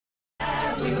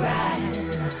We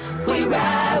ride, we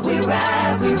ride, we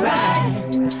ride, we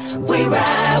ride. We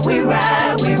ride, we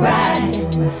ride, we ride.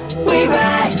 We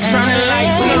ride, Turn the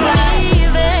lights we on. ride.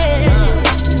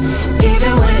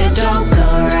 Even when it don't go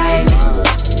right.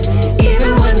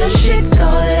 Even when the shit go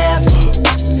left.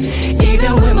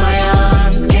 Even when my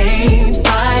arms can't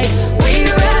fight. We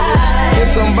ride. Get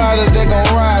somebody that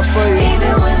gon' ride for you.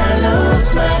 Even when I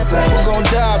lose my breath. Who gon'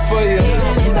 die for you?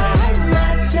 Even if I hurt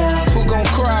myself. Who gon'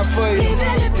 cry for you? Even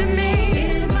if it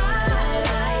means my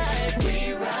life.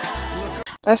 We ride.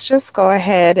 Let's just go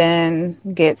ahead and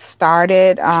get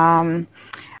started.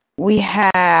 We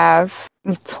have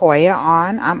Toya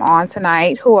on. I'm on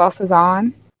tonight. Who else is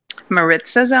on?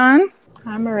 Maritza's on.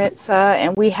 Hi, Maritza.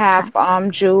 And we have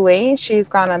Julie. She's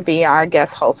going to be our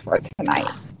guest host for tonight.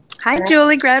 Hi,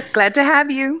 Julie. Glad to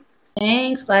have you.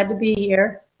 Thanks. Glad to be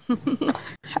here.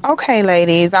 Okay,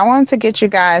 ladies, I wanted to get you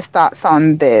guys' thoughts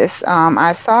on this.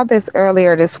 I saw this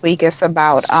earlier this week. It's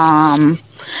about a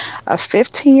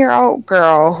 15-year-old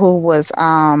girl who was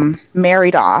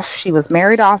married off. She was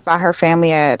married off by her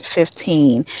family at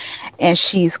 15, and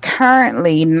she's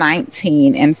currently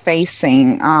 19 and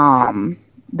facing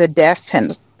the death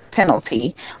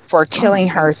penalty for killing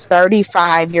her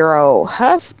 35-year-old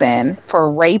husband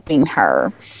for raping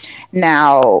her.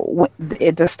 Now,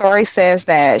 the story says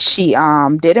that she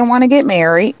didn't want to get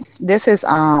married. This is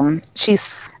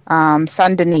she's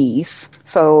Sundanese,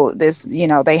 so this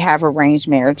they have arranged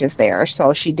marriages there.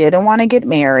 So she didn't want to get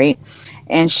married,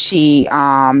 and she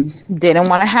didn't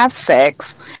want to have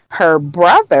sex. Her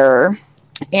brother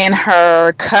and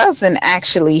her cousin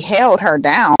actually held her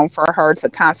down for her to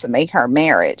consummate her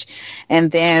marriage.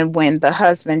 And then when the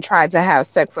husband tried to have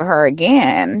sex with her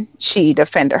again, she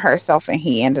defended herself and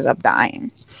he ended up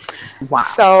dying. Wow.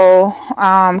 So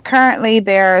currently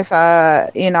there's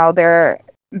there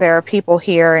are people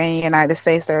here in the United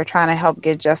States that are trying to help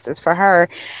get justice for her.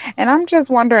 And I'm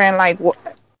just wondering,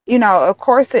 of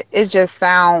course it just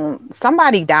sounds,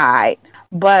 somebody died,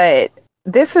 but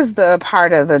this is the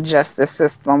part of the justice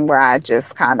system where I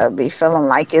just kind of be feeling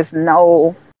like it's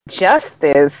no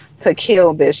justice to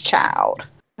kill this child.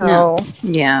 So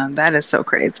yeah, that is so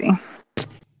crazy.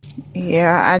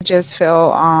 Yeah, I just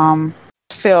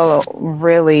feel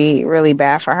really, really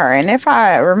bad for her. And if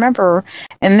I remember,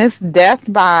 in this death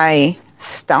by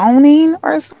stoning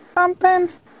or something,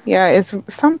 yeah, it's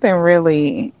something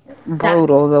really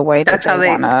brutal. The way That's that how they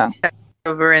want to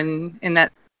over in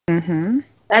that. Mm-hmm.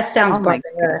 That sounds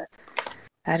barbaric.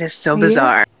 That is so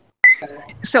bizarre. Yeah.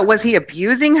 So was he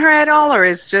abusing her at all, or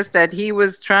is just that he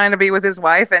was trying to be with his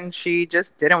wife and she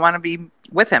just didn't want to be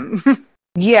with him?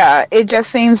 Yeah, it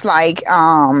just seems like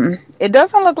it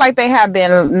doesn't look like they have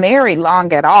been married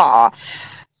long at all.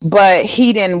 But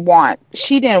she didn't want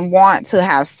to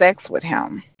have sex with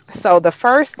him. So the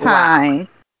first time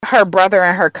her brother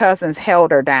and her cousins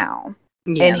held her down.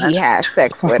 Yeah, and he had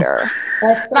sex with her.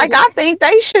 I think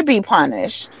they should be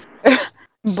punished.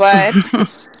 But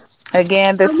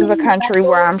again, this is a country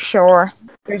where I'm sure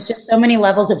there's just so many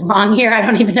levels of wrong here. I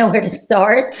don't even know where to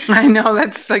start. I know,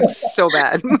 that's so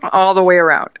bad all the way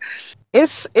around.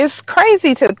 It's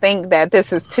crazy to think that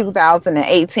this is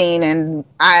 2018 and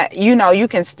you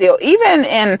can still, even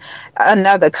in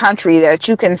another country, that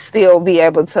you can still be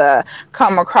able to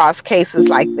come across cases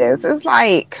like this. It's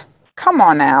like, come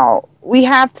on now. We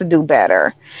have to do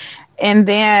better. And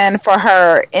then for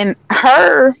her,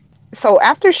 so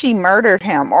after she murdered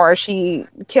him or she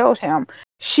killed him,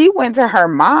 she went to her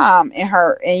mom and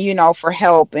for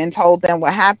help and told them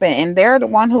what happened. And they're the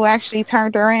one who actually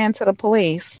turned her in to the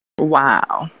police.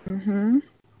 Wow. Mm-hmm.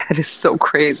 That is so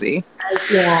crazy.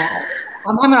 Yeah.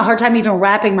 I'm having a hard time even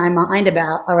wrapping my mind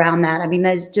around that. I mean,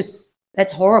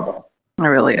 that's horrible. It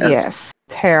really is. Yes.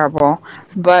 Terrible.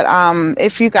 But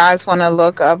if you guys want to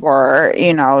look up or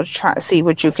try to see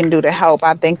what you can do to help,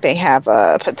 I think they have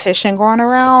a petition going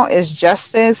around. It's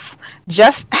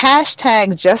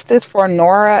hashtag justice for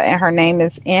Nora, and her name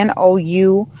is Noura,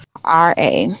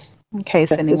 in case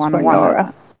justice anyone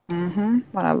want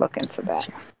to look into that.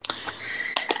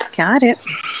 Got it.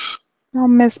 Oh,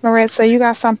 Miss Maritza, you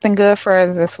got something good for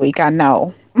us this week, I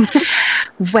know.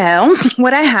 Well,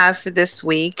 what I have for this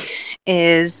week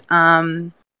is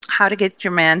how to get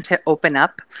your man to open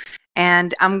up.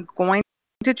 And I'm going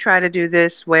to try to do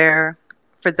this where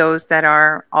for those that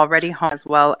are already home as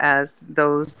well as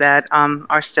those that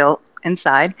are still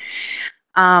inside.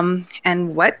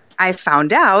 And what I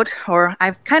found out, or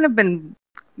I've kind of been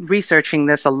researching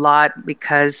this a lot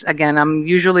because, again, I'm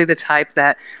usually the type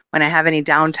that when I have any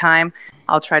downtime,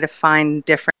 I'll try to find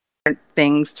different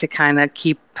things to kind of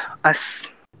keep us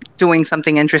doing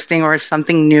something interesting or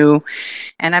something new.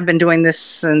 And I've been doing this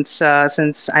since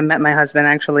I met my husband,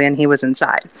 actually, and he was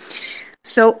inside.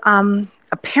 So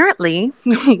apparently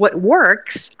what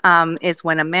works is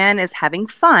when a man is having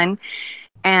fun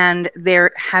and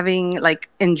they're having like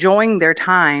enjoying their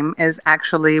time is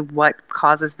actually what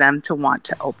causes them to want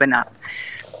to open up.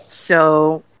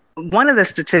 So one of the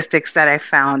statistics that I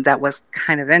found that was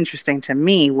kind of interesting to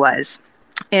me was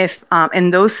if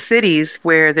in those cities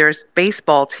where there's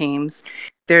baseball teams,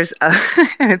 there's a,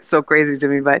 it's so crazy to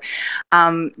me, but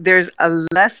there's a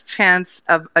less chance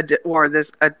of,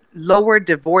 there's a lower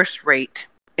divorce rate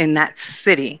in that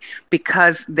city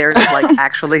because there's like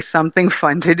actually something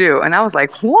fun to do. And I was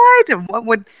like, what?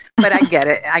 But I get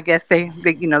it. I guess they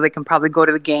they can probably go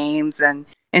to the games and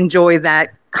enjoy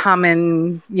that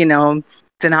common,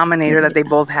 denominator that they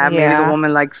both have. Yeah. Maybe the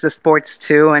woman likes the sports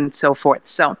too and so forth.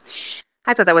 So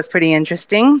I thought that was pretty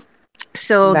interesting.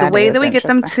 So the way that we get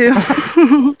them to,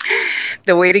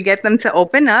 the way to get them to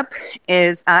open up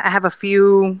is I have a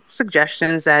few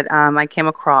suggestions that I came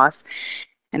across.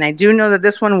 And I do know that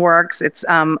this one works. It's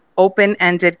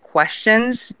open-ended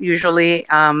questions. Usually,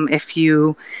 I'm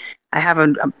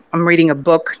reading a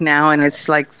book now, and it's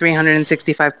like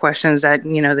 365 questions that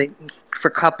for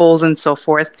couples and so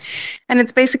forth. And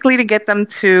it's basically to get them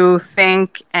to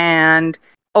think and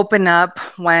open up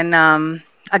when,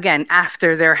 again,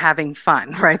 after they're having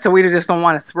fun, right? So we just don't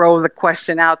want to throw the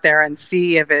question out there and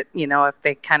see if it, if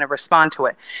they kind of respond to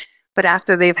it. But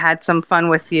after they've had some fun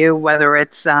with you, whether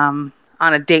it's on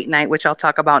a date night, which I'll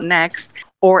talk about next,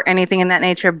 or anything in that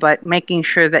nature, but making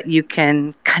sure that you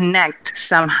can connect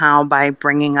somehow by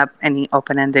bringing up any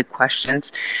open-ended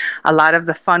questions. A lot of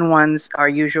the fun ones are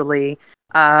usually,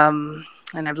 and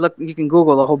I've looked, you can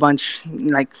Google a whole bunch,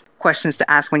 like questions to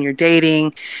ask when you're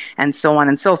dating and so on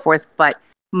and so forth, but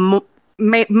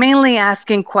mainly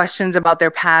asking questions about their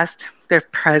past, their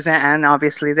present, and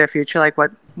obviously their future, like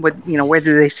what where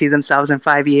do they see themselves in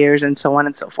 5 years and so on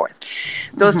and so forth.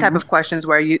 Those type of questions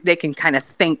where they can kind of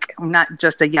think, not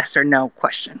just a yes or no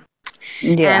question.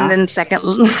 Yeah. And then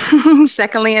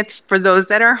secondly, it's for those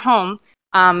that are home,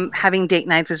 having date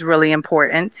nights is really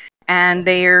important. And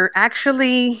they're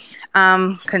actually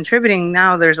contributing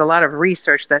now. There's a lot of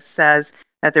research that says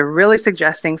that they're really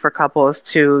suggesting for couples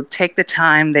to take the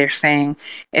time. They're saying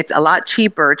it's a lot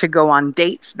cheaper to go on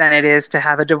dates than it is to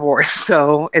have a divorce.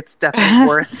 So it's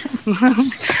definitely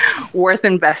worth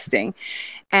investing.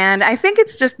 And I think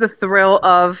it's just the thrill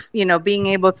of, being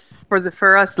able to,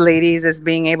 for us ladies, is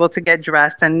being able to get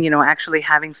dressed and, actually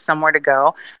having somewhere to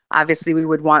go. Obviously, we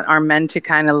would want our men to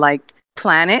kind of like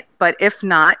plan it, but if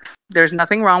not, there's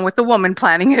nothing wrong with the woman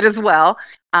planning it as well.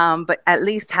 But at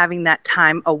least having that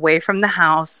time away from the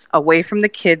house, away from the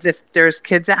kids, if there's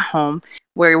kids at home,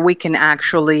 where we can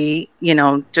actually,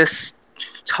 just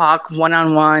talk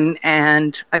one-on-one.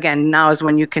 And again, now is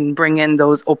when you can bring in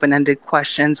those open-ended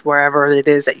questions wherever it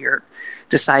is that you're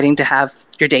deciding to have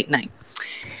your date night.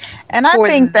 And I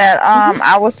think that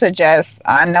I would suggest,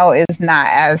 I know it's not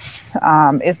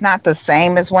it's not the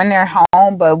same as when they're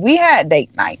home, but we had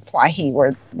date nights while he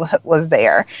was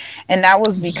there. And that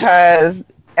was because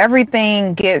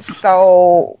everything gets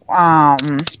so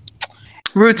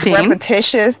routine,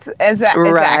 repetitious.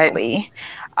 Exactly.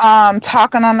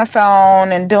 Talking on the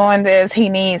phone and doing this, he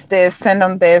needs this, send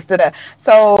him this, da-da.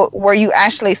 So were you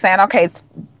actually saying, okay,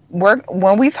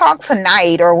 when we talk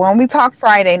tonight or when we talk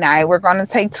Friday night, we're going to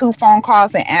take 2 phone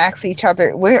calls and ask each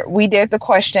other, we did the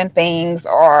question things,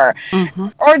 or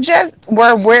just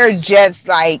where we're just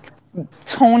like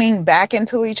tuning back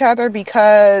into each other,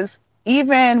 because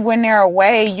even when they're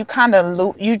away, you kind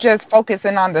of you just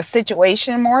focusing on the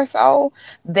situation more so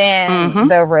than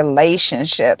the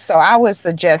relationship. So I would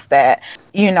suggest that,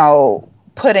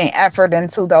 putting effort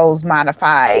into those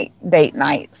modified date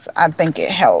nights. I think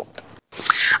it helped.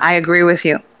 I agree with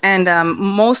you. And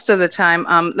most of the time,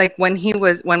 like when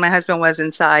my husband was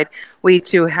inside, we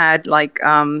too had like,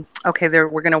 we're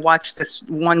going to watch this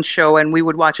one show, and we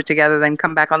would watch it together, then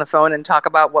come back on the phone and talk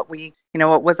about what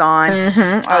what was on.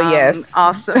 Oh, yes.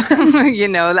 Also,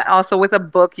 also with a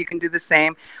book, you can do the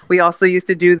same. We also used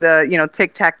to do the,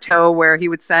 tic-tac-toe, where he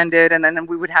would send it, and then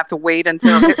we would have to wait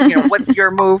until, what's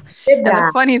your move? And the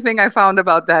funny thing I found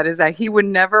about that is that he would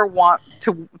never want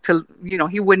to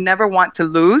he would never want to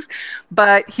lose,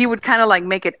 but he would kind of like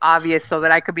make it obvious so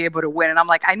that I could be able to win. And I'm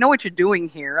like, I know what you're doing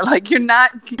here. Like, you're not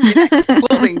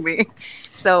fooling me.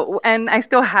 So, and I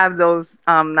still have those,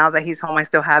 now that he's home, I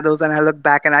still have those, and I look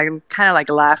back and I kind of like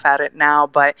laugh at it now.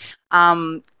 But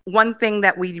one thing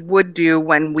that we would do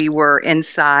when we were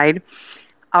inside,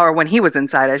 or when he was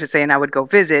inside, I should say, and I would go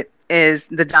visit, is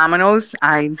the dominoes.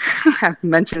 I have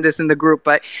mentioned this in the group,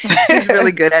 but he's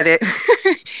really good at it.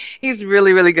 He's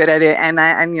really, really good at it.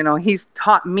 And you know, he's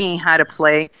taught me how to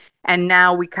play. And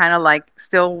now we kind of like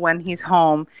still when he's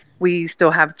home, we still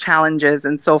have challenges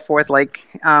and so forth, like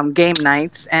game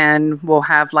nights, and we'll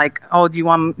have like, oh, do you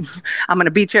want? I'm gonna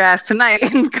beat your ass tonight,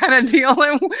 and kind of deal,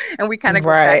 and we kind of go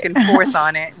back and forth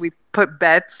on it. We put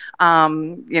bets.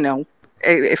 You know,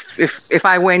 if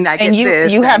I win, I get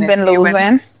this. You have been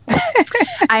losing.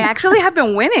 I actually have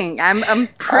been winning. I'm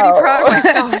pretty proud of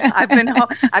myself.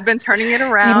 I've been turning it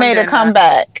around. You made a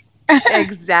comeback.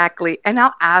 Exactly. And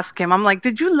I'll ask him, I'm like,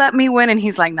 did you let me win? And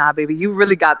he's like, nah, baby, you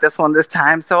really got this one this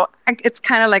time. So it's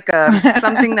kind of like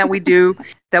something that we do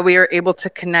that we are able to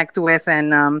connect with.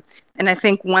 And I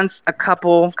think once a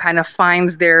couple kind of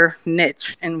finds their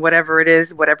niche in whatever it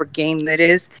is, whatever game that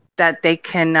is, that they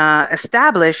can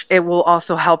establish, it will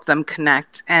also help them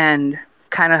connect and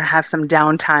kind of have some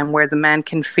downtime where the man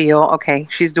can feel, okay,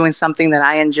 she's doing something that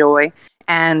I enjoy.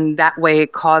 And that way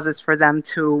it causes for them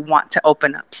to want to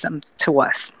open up some to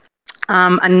us.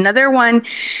 Another one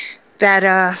that,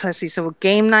 let's see, so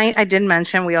game night, I did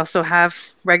mention, we also have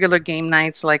regular game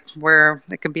nights, like where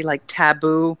it could be like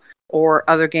Taboo or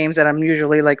other games that I'm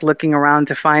usually like looking around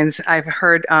to find. I've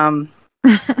heard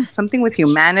something with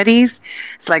Humanities.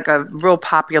 It's like a real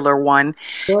popular one.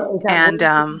 And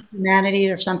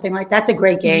Humanities or something like that's a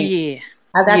great game.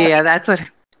 Yeah, that's what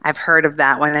I've heard of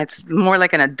that one. It's more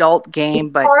like an adult game,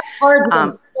 but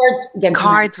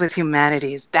cards with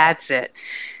Humanities. That's it.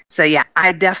 So yeah,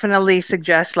 I definitely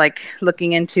suggest like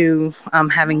looking into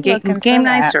having game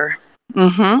nights or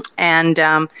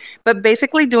and but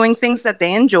basically doing things that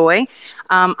they enjoy.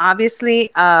 Obviously,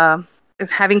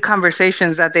 having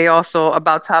conversations that they also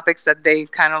about topics that they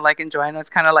kind of like enjoy. I know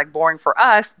it's kind of like boring for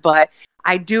us, but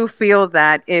I do feel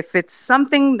that if it's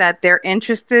something that they're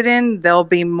interested in, they'll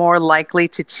be more likely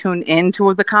to tune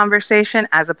into the conversation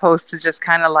as opposed to just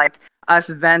kind of like us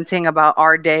venting about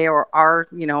our day or our,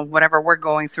 you know, whatever we're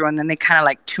going through. And then they kind of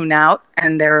like tune out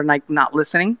and they're like not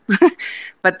listening.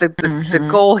 But the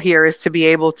goal here is to be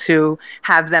able to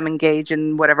have them engage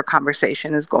in whatever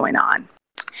conversation is going on.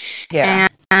 Yeah.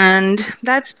 And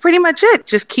that's pretty much it.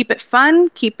 Just keep it fun.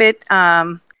 Keep it,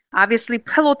 obviously,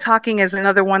 pillow talking is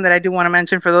another one that I do want to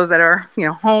mention for those that are, you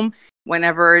know, home.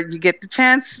 Whenever you get the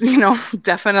chance, you know,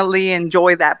 definitely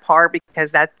enjoy that part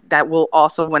because that will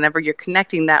also, whenever you're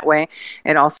connecting that way,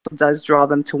 it also does draw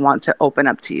them to want to open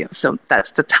up to you. So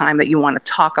that's the time that you want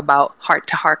to talk about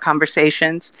heart-to-heart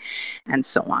conversations and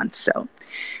so on. So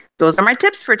those are my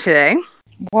tips for today.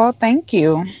 Well, thank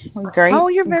you. Great,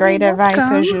 you're very great advice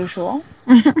welcome. as usual.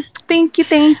 Thank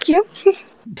you.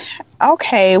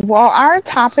 Okay, well, our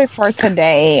topic for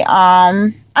today,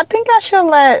 I think I should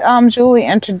let Julie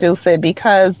introduce it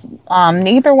because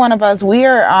neither one of us,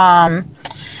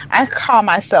 I call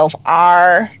myself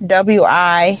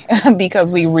RWI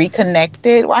because we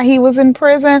reconnected while he was in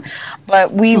prison,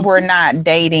 but we were not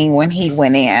dating when he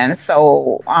went in.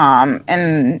 So,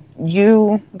 and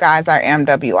you guys are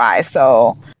MWI,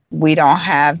 so we don't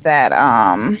have that,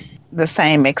 the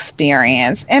same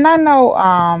experience. And I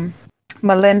know,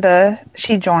 Melinda,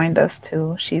 she joined us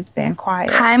too. She's been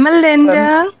quiet. Hi,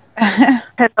 Melinda.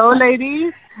 Hello,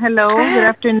 ladies. Hello. Good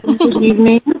afternoon. Good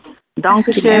evening.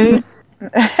 Dankeschön.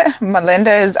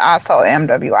 Melinda is also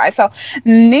MWI. So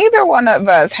neither one of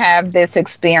us have this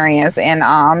experience.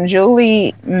 And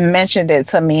Julie mentioned it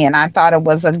to me, and I thought it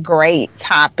was a great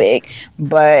topic,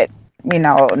 but you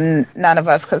know, none of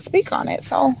us could speak on it.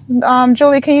 So,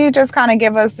 Julie, can you just kind of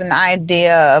give us an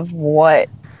idea of what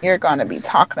you're going to be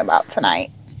talking about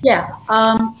tonight? Yeah.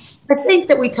 I think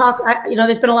that we talk,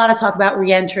 there's been a lot of talk about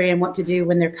reentry and what to do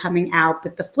when they're coming out.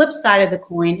 But the flip side of the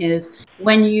coin is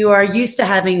when you are used to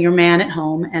having your man at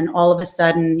home and all of a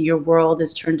sudden your world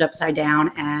is turned upside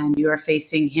down and you are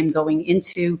facing him going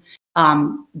into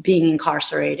being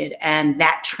incarcerated, and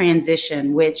that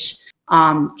transition, which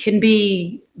can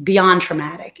be beyond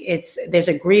traumatic. There's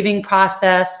a grieving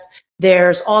process.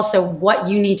 There's also what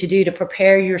you need to do to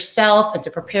prepare yourself and to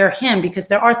prepare him, because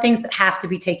there are things that have to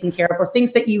be taken care of or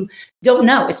things that you don't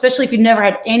know, especially if you've never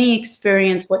had any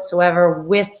experience whatsoever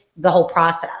with the whole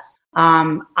process.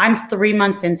 I'm 3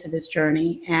 months into this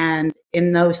journey, and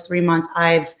in those 3 months,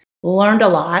 I've learned a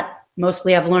lot.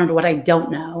 Mostly I've learned what I don't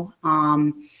know.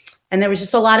 And there was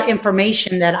just a lot of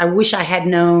information that I wish I had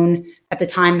known at the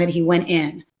time that he went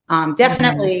in.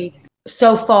 Definitely.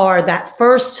 So far, that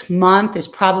first month is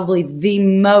probably the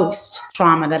most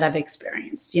trauma that I've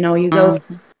experienced. You know, you go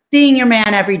from seeing your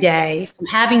man every day, from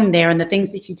having him there and the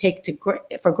things that you take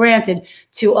for granted,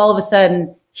 to all of a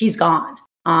sudden he's gone.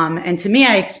 And to me,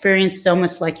 I experienced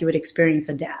almost like you would experience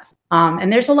a death.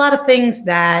 And there's a lot of things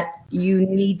that you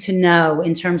need to know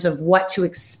in terms of what to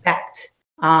expect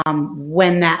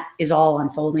when that is all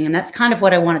unfolding. And that's kind of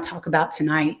what I want to talk about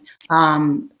tonight,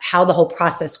 how the whole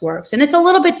process works. And it's a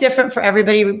little bit different for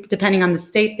everybody, depending on the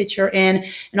state that you're in,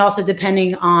 and also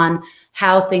depending on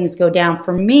how things go down.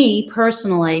 For me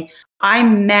personally, I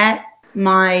met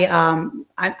my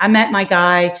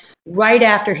guy right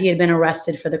after he had been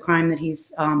arrested for the crime that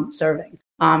he's serving.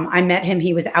 I met him,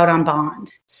 he was out on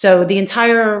bond. So the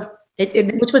entire,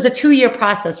 which was a 2-year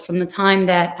process from the time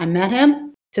that I met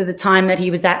him to the time that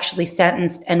he was actually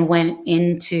sentenced and went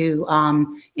into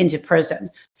prison.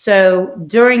 So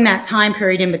during that time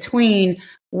period in between,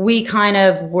 we kind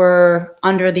of were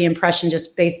under the impression,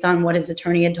 just based on what his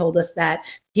attorney had told us, that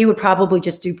he would probably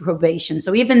just do probation.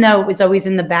 So even though it was always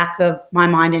in the back of my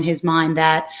mind and his mind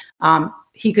that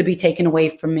he could be taken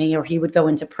away from me or he would go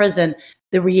into prison,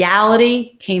 the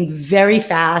reality came very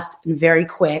fast and very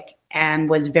quick and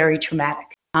was very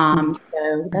traumatic.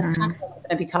 So that's kind of what I'm going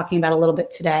to be talking about a little bit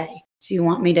today. Do you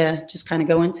want me to just kind of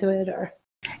go into it, or?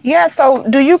 Yeah, so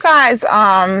do you guys,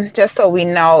 just so we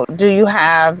know, do you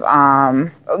have,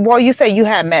 well, you say you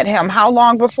had met him. How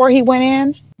long before he went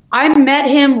in? I met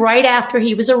him right after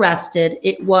he was arrested.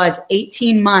 It was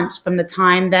 18 months from the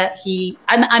time that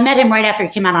I met him right after he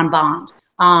came out on bond.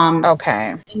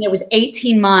 Okay. And there was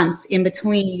 18 months in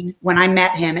between when I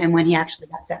met him and when he actually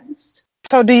got sentenced.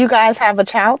 So do you guys have a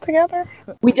child together?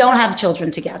 We don't have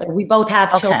children together. We both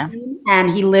have children, and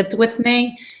he lived with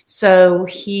me. So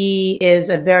he is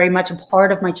very much a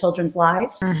part of my children's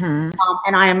lives. And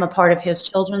I am a part of his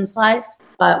children's life,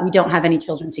 but we don't have any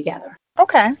children together.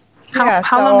 Okay.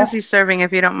 How long is he serving,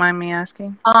 if you don't mind me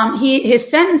asking? His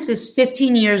sentence is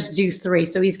 15 years due 3.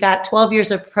 So he's got 12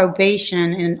 years of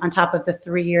probation and on top of the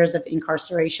 3 years of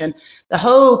incarceration. My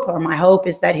hope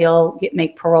is that he'll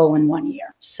make parole in 1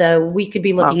 year. So we could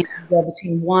be looking at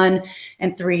between 1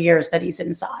 and 3 years that he's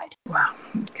inside. Wow.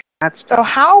 Okay. That's so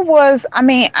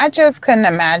I just couldn't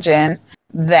imagine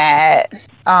that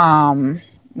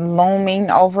looming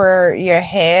over your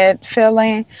head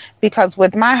feeling, because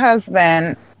with my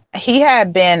husband, he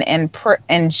had been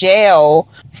in jail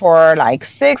for like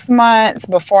 6 months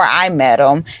before I met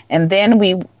him, and then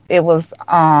it was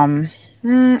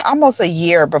almost a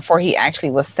year before he actually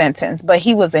was sentenced, but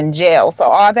he was in jail, so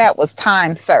all that was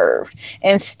time served,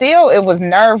 and still it was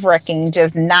nerve-wracking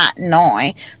just not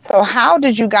knowing. So how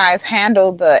did you guys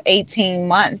handle the 18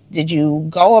 months? Did you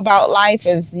go about life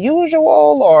as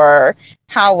usual, or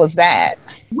how was that?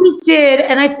 We did,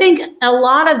 and I think a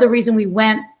lot of the reason we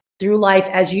went through life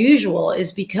as usual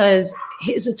is because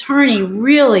his attorney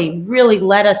really, really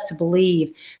led us to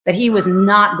believe that he was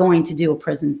not going to do a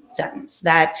prison sentence,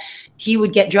 that he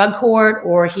would get drug court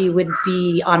or he would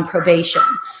be on probation.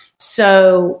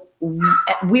 So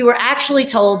we were actually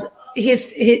told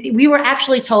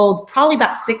probably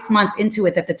about 6 months into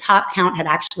it that the top count had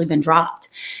actually been dropped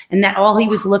and that all he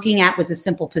was looking at was a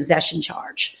simple possession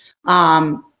charge.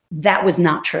 That was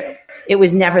not true. It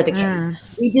was never the case.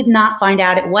 We did not find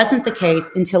out it wasn't the case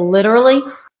until literally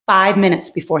 5 minutes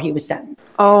before he was sentenced.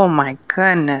 Oh my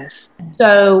goodness.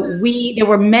 So there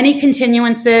were many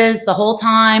continuances the whole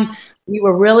time. We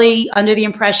were really under the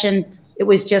impression it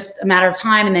was just a matter of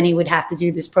time, and then he would have to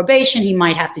do this probation. He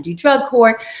might have to do drug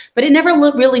court, but it never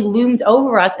really loomed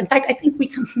over us. In fact, I think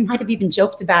we might have even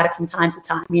joked about it from time to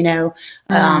time,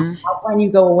 when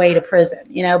you go away to prison,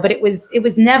 but it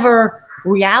was never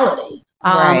reality.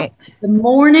 Right. The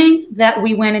morning that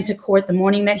we went into court, the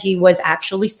morning that he was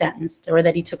actually sentenced or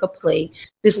that he took a plea,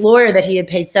 this lawyer that he had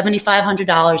paid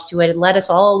 $7,500 to had led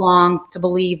us all along to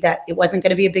believe that it wasn't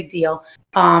going to be a big deal.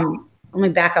 Let me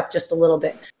back up just a little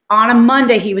bit. On a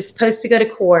Monday, he was supposed to go to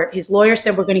court. His lawyer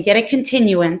said, we're going to get a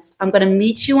continuance. I'm going to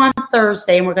meet you on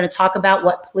Thursday, and we're going to talk about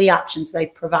what plea options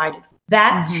they've provided.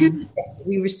 That Tuesday,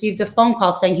 we received a phone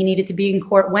call saying he needed to be in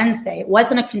court Wednesday. It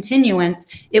wasn't a continuance.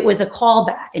 It was a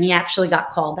callback, and he actually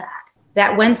got called back.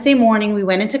 That Wednesday morning, we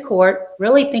went into court,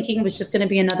 really thinking it was just going to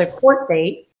be another court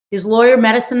date. His lawyer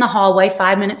met us in the hallway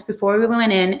 5 minutes before we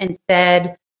went in and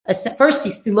said, first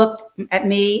he looked at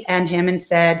me and him and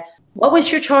said, "What was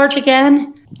your charge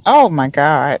again?" Oh, my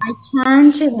God. I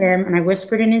turned to him and I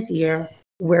whispered in his ear,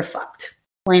 "We're fucked."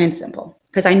 Plain and simple.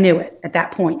 Because I knew it at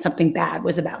that point, something bad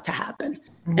was about to happen.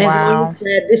 And his lawyer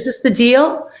said, "This is the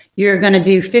deal. You're going to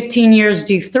do 15 years,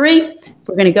 do 3.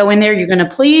 We're going to go in there. You're going to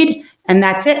plead. And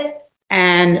that's it."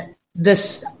 And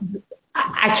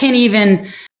I can't even,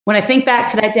 when I think back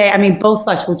to that day, both of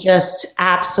us were just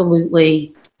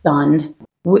absolutely stunned.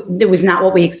 It was not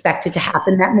what we expected to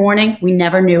happen that morning. We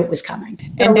never knew it was coming.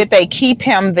 And did they keep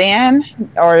him then,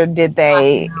 or did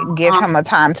they give him a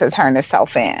time to turn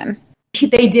himself in?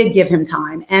 they did give him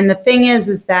time. And the thing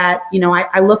is that,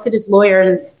 I looked at his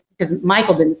lawyer because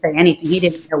Michael didn't say anything. He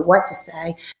didn't know what to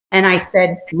say. And I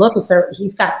said, look,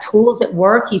 he's got tools at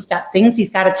work. He's got things he's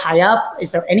got to tie up.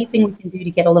 Is there anything we can do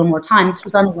to get a little more time? This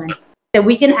was on the Wednesday. That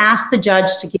we can ask the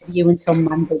judge to give you until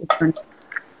Monday to turn.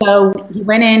 So he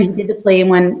went in, he did the plea.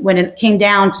 And when it came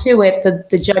down to it,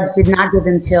 the judge did not give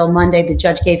him till Monday. The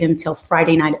judge gave him till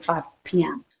Friday night at 5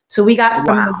 p.m. So we got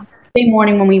from Monday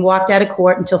morning when we walked out of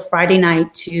court until Friday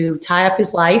night to tie up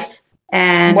his life.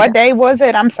 And what day was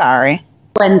it? I'm sorry.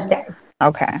 Wednesday.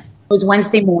 Okay. It was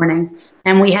Wednesday morning.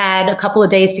 And we had a couple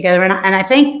of days together. And I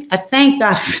thank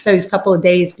God for those couple of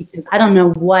days, because I don't know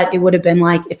what it would have been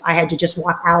like if I had to just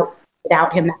walk out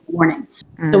without him that morning.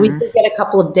 So we did get a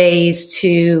couple of days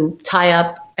to tie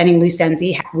up any loose ends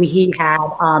he had.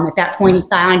 At that point, he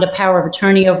signed a power of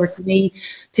attorney over to me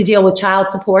to deal with child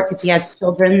support, because he has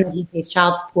children that he pays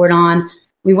child support on.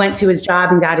 We went to his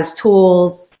job and got his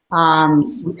tools.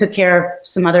 We took care of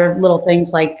some other little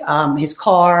things like his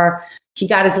car. He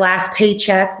got his last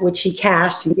paycheck, which he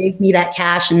cashed and gave me that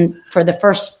cash. And for the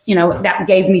first, that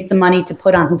gave me some money to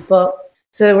put on his books.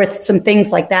 So there were some things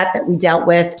like that we dealt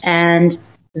with. And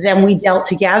then we dealt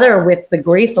together with the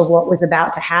grief of what was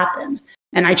about to happen.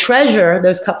 And I treasure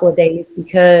those couple of days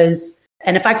because,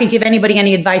 and if I could give anybody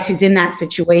any advice who's in that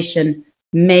situation,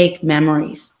 make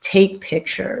memories, take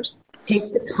pictures,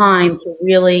 take the time to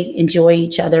really enjoy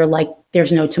each other like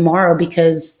there's no tomorrow,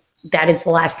 because that is the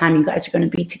last time you guys are going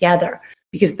to be together.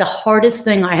 Because the hardest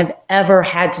thing I have ever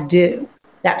had to do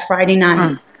that Friday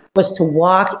night was to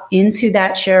walk into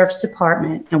that sheriff's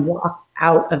department and walk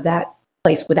out of that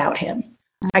place without him.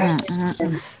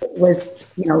 It was,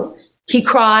 he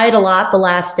cried a lot the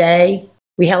last day.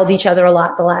 We held each other a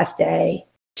lot the last day,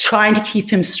 trying to keep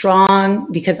him strong,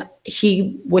 because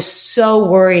he was so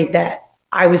worried that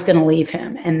I was going to leave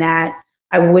him and that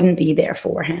I wouldn't be there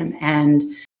for him. And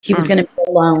he was going to be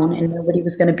alone and nobody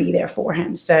was going to be there for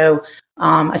him. So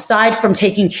aside from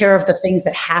taking care of the things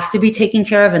that have to be taken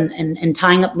care of and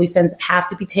tying up loose ends that have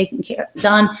to be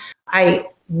done, I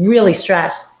really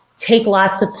stress, take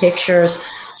lots of pictures,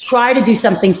 try to do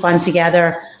something fun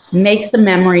together, make some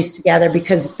memories together,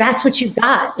 because that's what you've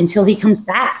got until he comes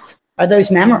back, are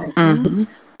those memories.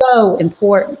 So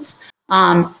important.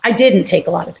 I didn't take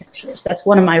a lot of pictures. That's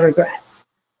one of my regrets.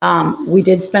 We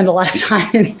did spend a lot of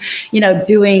time,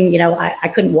 doing,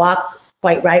 I couldn't walk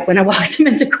quite right when I walked him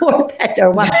into court that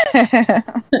day,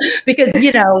 because,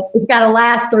 it's got to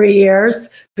last 3 years,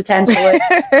 potentially.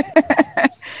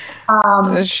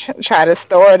 Try to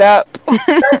store it up.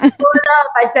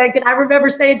 I said, I remember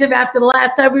saying to him after the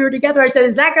last time we were together, I said,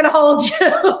 is that going to hold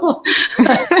you?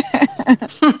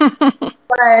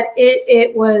 But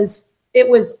it was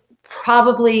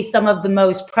probably some of the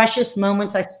most precious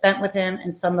moments I spent with him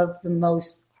and some of the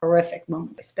most horrific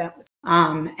moments I spent with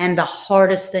him. And the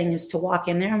hardest thing is to walk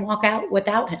in there and walk out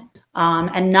without him,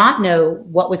 and not know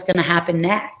what was going to happen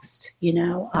next,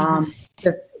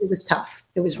 because it was tough.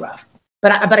 It was rough.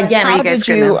 But again, how did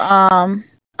you, I'm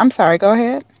sorry, go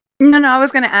ahead. No, I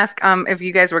was going to ask if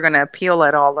you guys were going to appeal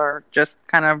at all or just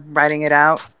kind of writing it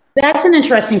out. That's an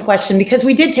interesting question, because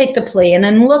we did take the plea. And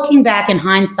then looking back in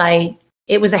hindsight,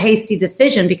 it was a hasty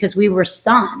decision because we were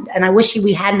stunned. And I wish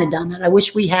we hadn't have done it. I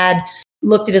wish we had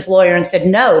looked at his lawyer and said,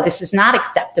 no, this is not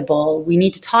acceptable. We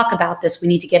need to talk about this. We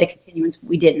need to get a continuance.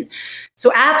 We didn't.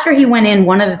 So after he went in,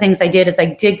 one of the things I did is I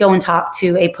did go and talk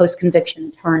to a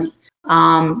post-conviction attorney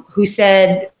who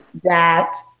said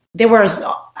that there was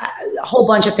a whole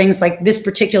bunch of things, like this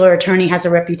particular attorney has a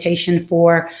reputation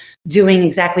for doing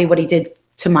exactly what he did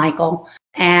to Michael.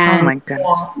 And oh my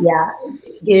goodness. Yeah.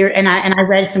 And I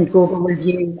read some Google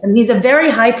reviews, and he's a very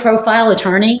high profile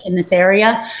attorney in this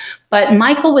area, but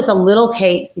Michael was a little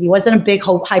case. He wasn't a big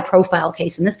high profile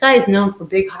case. And this guy is known for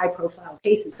big high profile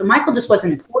cases. So Michael just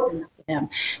wasn't important enough to him.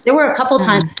 There were a couple of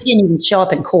times he didn't even show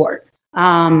up in court.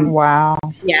 Wow.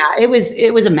 Yeah, it was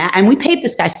a mess. And we paid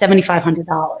this guy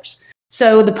 $7,500.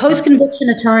 So the post-conviction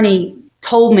attorney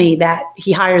told me that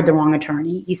he hired the wrong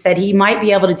attorney. He said he might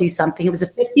be able to do something. It was a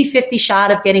 50-50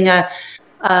 shot of getting a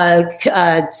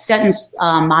sentence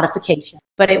modification,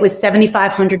 but it was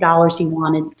 $7,500 he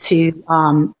wanted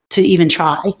to even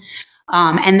try.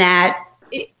 And that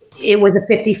it was a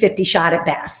 50-50 shot at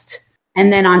best.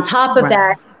 And then on top of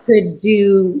that,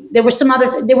 there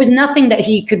was nothing that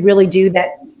he could really do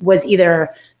that was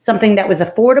either something that was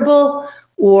affordable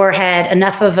or had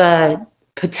enough of a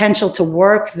potential to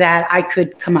work that I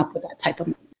could come up with that type of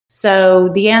money. So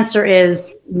the answer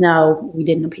is no, we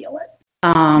didn't appeal it.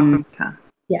 Okay.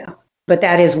 Yeah. But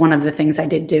that is one of the things I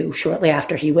did do shortly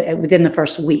after within the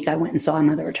first week, I went and saw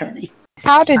another attorney.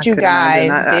 How did you guys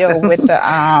deal with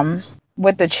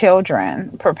with the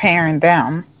children, preparing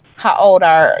them? How old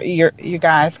are you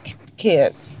guys'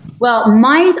 kids? Well,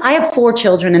 I have 4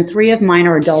 children, and 3 of mine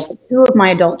are adult. But 2 of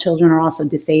my adult children are also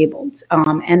disabled.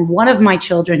 And one of my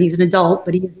children, he's an adult,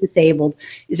 but he is disabled,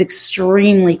 is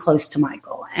extremely close to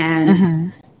Michael.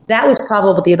 And that was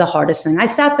probably the hardest thing. I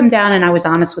sat them down and I was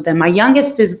honest with them. My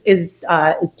youngest is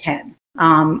 10.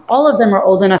 All of them are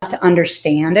old enough to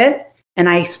understand it, and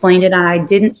I explained it, and I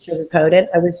didn't sugarcoat it.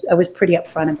 I was pretty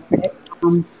upfront about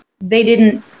it. They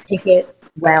didn't take it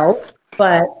well,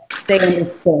 but they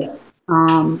understood it.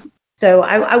 So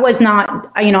I was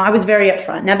not, I was very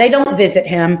upfront. Now, they don't visit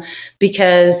him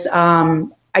because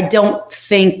I don't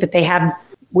think that they have,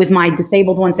 with my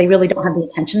disabled ones, they really don't have the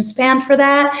attention span for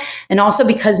that. And also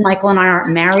because Michael and I aren't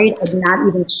married, I'm not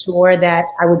even sure that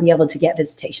I would be able to get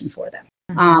visitation for them.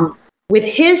 With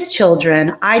his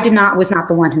children, was not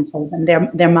the one who told them,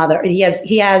 their mother. He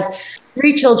has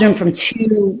 3 children from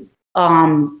 2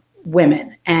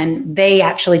 women, and they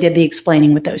actually did the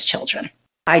explaining with those children.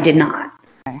 I did not.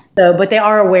 Okay. So, but they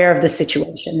are aware of the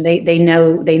situation. They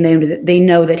know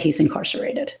that he's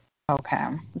incarcerated. Okay.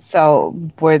 So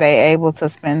were they able to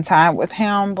spend time with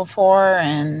him before?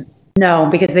 And no,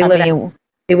 because they live.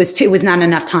 It was not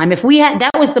enough time.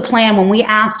 That was the plan when we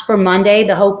asked for Monday.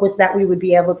 The hope was that we would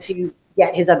be able to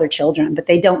get his other children, but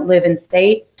they don't live in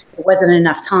state. It wasn't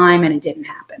enough time, and it didn't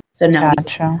happen. So no,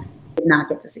 gotcha. He did not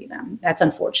get to see them. That's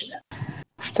unfortunate.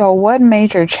 So what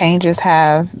major changes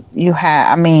have you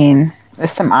had? I mean,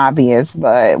 there's some obvious,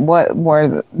 but what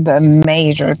were the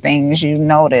major things you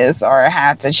noticed or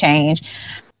had to change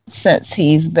since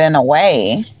he's been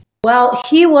away? Well,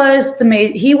 he was the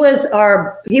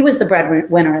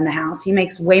breadwinner in the house. He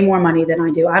makes way more money than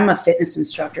I do. I'm a fitness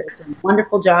instructor. It's a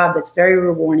wonderful job that's very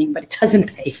rewarding, but it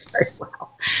doesn't pay very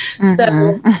well.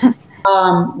 So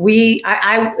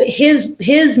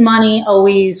his money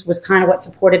always was kind of what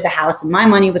supported the house, and my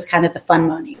money was kind of the fun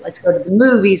money. Let's go to the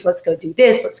movies. Let's go do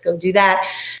this. Let's go do that.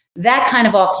 That kind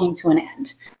of all came to an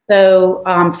end. So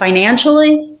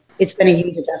financially, it's been a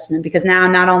huge adjustment because now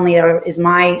not only is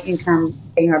my income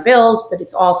paying our bills, but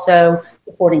it's also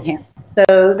supporting him.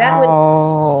 So that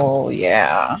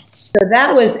So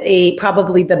that was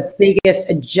probably the biggest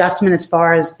adjustment as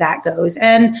far as that goes.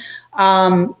 And,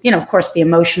 of course, the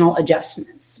emotional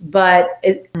adjustments. But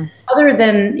other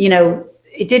than,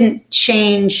 it didn't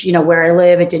change, where I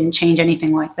live. It didn't change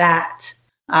anything like that.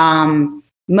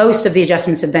 Most of the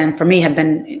adjustments have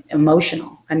been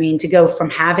emotional. I mean, to go from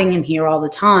having him here all the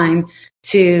time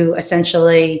to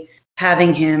essentially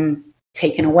having him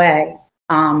taken away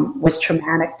was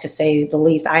traumatic, to say the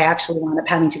least. I actually wound up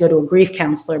having to go to a grief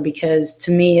counselor because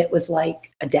to me it was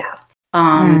like a death.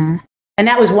 And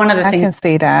that was one of the things. I can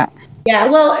see that. Yeah,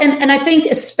 well, and I think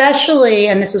especially,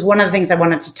 and this is one of the things I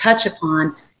wanted to touch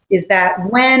upon, is that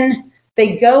when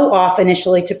they go off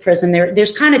initially to prison,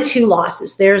 there's kind of 2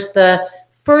 losses. There's the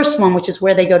first one, which is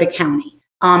where they go to county.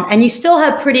 And you still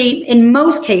have in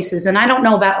most cases, and I don't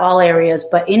know about all areas,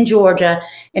 but in Georgia,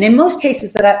 and in most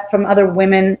cases from other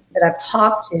women that I've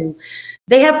talked to,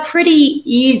 they have pretty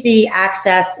easy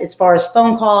access as far as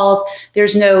phone calls.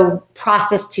 There's no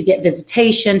process to get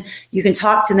visitation. You can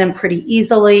talk to them pretty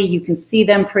easily. You can see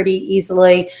them pretty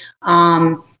easily.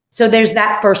 So there's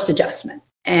that first adjustment.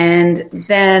 And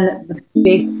then the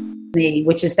big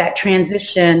which is that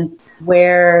transition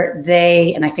where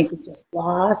and I think we just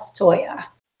lost Toya.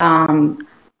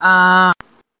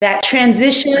 That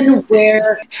transition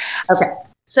where, okay.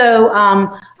 So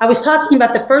I was talking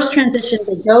about the first transition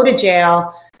to go to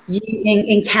jail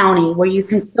in county where you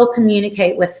can still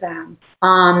communicate with them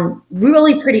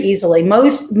really pretty easily.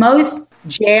 Most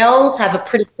jails have a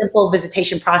pretty simple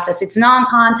visitation process. It's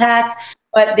non-contact,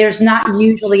 but there's not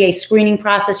usually a screening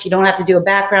process. You don't have to do a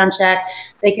background check.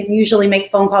 They can usually make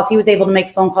phone calls. He was able to make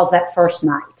phone calls that first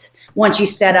night once you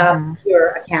set up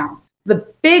your account. The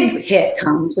big hit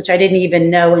comes, which I didn't even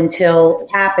know until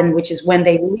it happened, which is when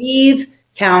they leave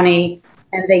county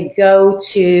and they go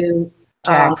to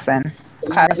Jackson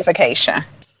classification.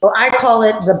 Well, I call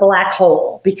it the black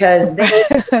hole because they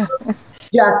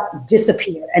just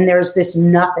disappear and there's this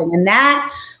nothing. And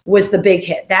that was the big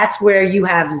hit. That's where you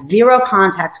have 0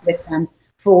 contact with them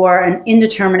for an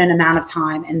indeterminate amount of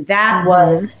time. And that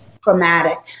was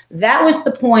traumatic. That was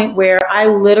the point where I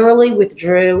literally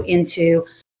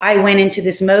I went into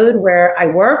this mode where I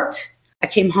worked, I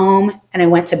came home, and I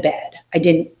went to bed. I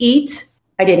didn't eat.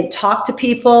 I didn't talk to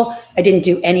people. I didn't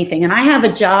do anything. And I have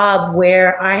a job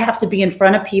where I have to be in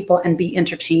front of people and be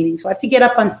entertaining. So I have to get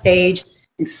up on stage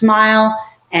and smile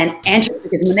and enter,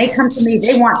 because when they come to me,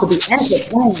 they want to be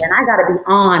entertained and I got to be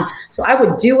on. So I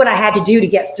would do what I had to do to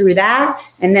get through that.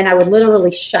 And then I would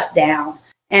literally shut down.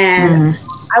 And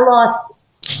I lost,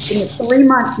 in the 3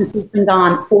 months since he's been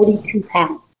gone, 42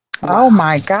 pounds. Oh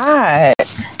my God.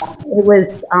 It was,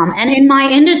 and in my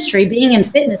industry, being in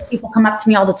fitness, people come up to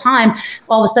me all the time.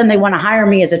 All of a sudden, they want to hire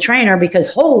me as a trainer because,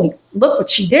 holy, look what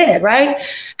she did, right?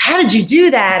 How did you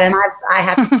do that? And I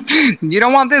have. You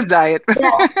don't want this diet.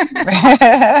 Yeah.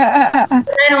 I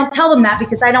don't tell them that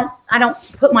because I don't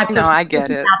put my I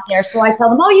get it out there. So I tell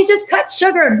them, oh, you just cut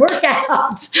sugar and work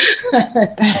out.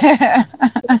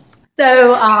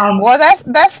 So, well,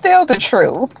 that's still the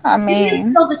truth. I mean, it's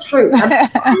still the truth. But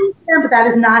that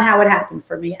is not how it happened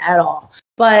for me at all.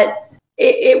 But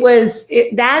that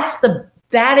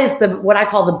is what I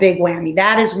call the big whammy.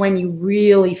 That is when you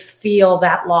really feel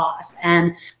that loss,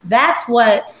 and that's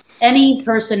what any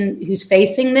person who's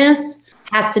facing this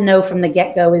has to know from the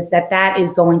get-go is that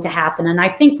is going to happen. And I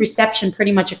think reception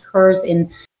pretty much occurs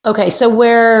in. Okay, so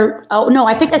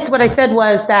I think that's what I said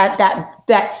was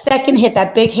that second hit,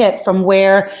 that big hit from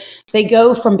where they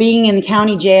go from being in the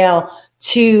county jail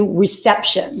to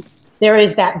reception. There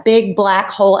is that big black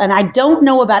hole. And I don't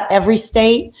know about every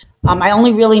state. I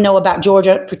only really know about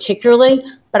Georgia particularly,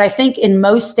 but I think in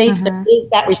most states there is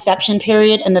that reception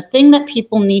period. And the thing that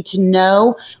people need to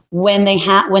know when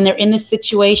they're in this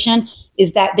situation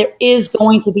is that there is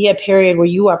going to be a period where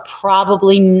you are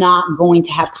probably not going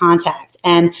to have contact.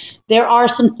 And there are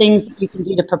some things that you can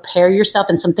do to prepare yourself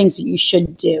and some things that you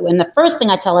should do. And the first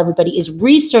thing I tell everybody is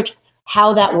research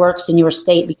how that works in your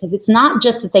state, because it's not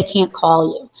just that they can't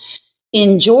call you.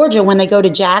 In Georgia, when they go to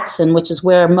Jackson, which is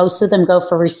where most of them go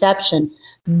for reception,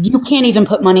 you can't even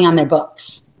put money on their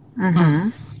books.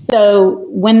 So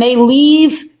when they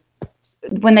leave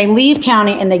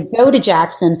county and they go to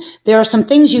Jackson, there are some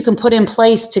things you can put in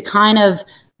place to kind of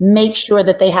make sure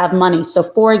that they have money. So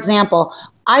for example,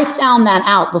 I found that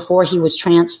out before he was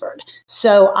transferred.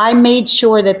 So I made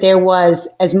sure that there was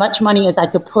as much money as I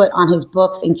could put on his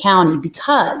books in county,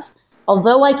 because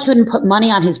although I couldn't put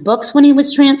money on his books when he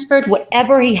was transferred,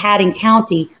 whatever he had in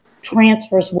county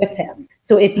transfers with him.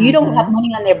 So if you don't have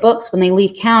money on their books when they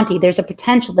leave county, there's a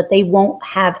potential that they won't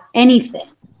have anything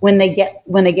when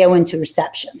they go into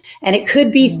reception. And it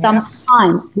could be some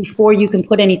time before you can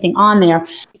put anything on there,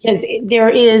 because there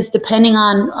is, depending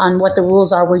on what the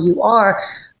rules are where you are,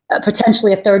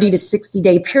 potentially a 30 to 60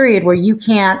 day period where you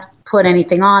can't put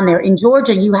anything on there. In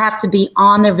Georgia, you have to be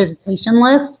on their visitation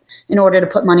list in order to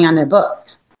put money on their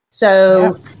books.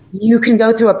 So you can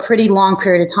go through a pretty long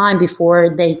period of time before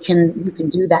you can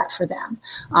do that for them.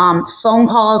 Phone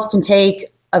calls can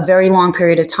take a very long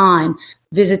period of time.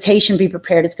 Visitation, be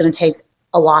prepared, it's going to take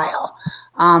a while.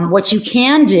 What you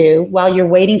can do while you're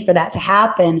waiting for that to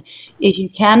happen is you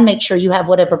can make sure you have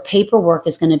whatever paperwork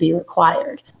is going to be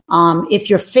required. If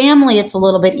you're family, it's a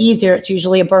little bit easier. It's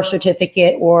usually a birth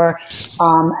certificate or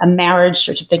a marriage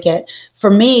certificate. For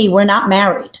me, we're not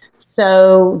married.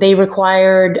 So they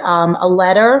required a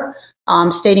letter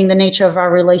stating the nature of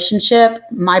our relationship,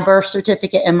 my birth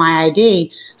certificate, and my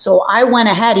ID. So I went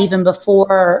ahead even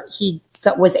before he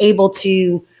was able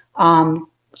to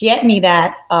get me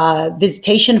that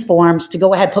visitation forms to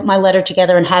go ahead, put my letter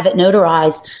together and have it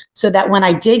notarized, so that when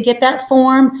I did get that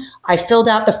form, I filled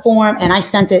out the form and I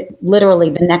sent it literally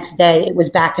the next day. It was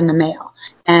back in the mail.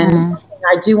 And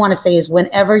I do want to say is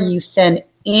whenever you send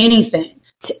anything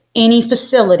to any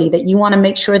facility that you want to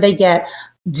make sure they get,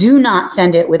 do not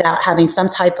send it without having some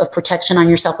type of protection on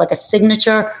yourself, like a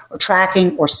signature or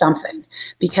tracking or something.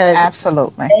 Because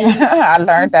absolutely, I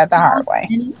learned that the hard way.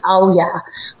 Oh yeah.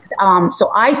 So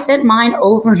I sent mine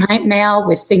overnight mail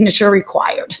with signature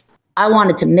required. I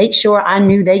wanted to make sure I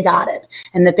knew they got it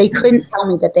and that they couldn't tell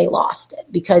me that they lost it,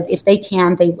 because if they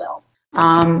can, they will.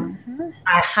 I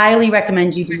highly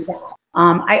recommend you do that.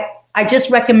 I just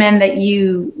recommend that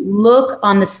you look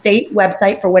on the state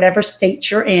website for whatever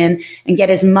state you're in and get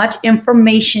as much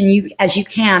information as you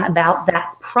can about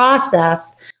that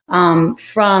process,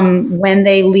 from when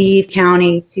they leave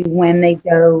county to when they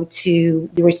go to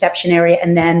the reception area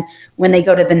and then when they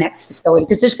go to the next facility.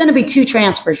 Because there's going to be 2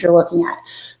 transfers you're looking at.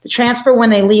 The transfer when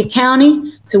they leave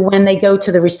county to when they go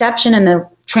to the reception, and the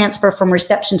transfer from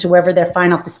reception to wherever their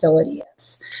final facility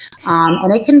is.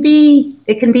 And it can be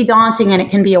daunting and it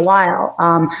can be a while.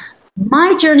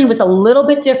 My journey was a little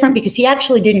bit different because he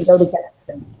actually didn't go to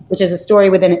Jackson, which is a story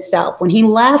within itself. When he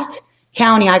left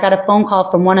county, I got a phone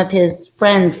call from one of his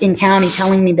friends in county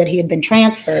telling me that he had been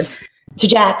transferred to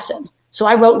Jackson. So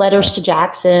I wrote letters to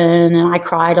Jackson and I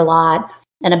cried a lot.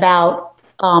 And about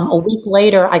a week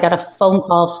later, I got a phone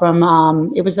call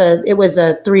from, it was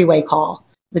a 3-way call.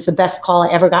 was the best call I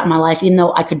ever got in my life, even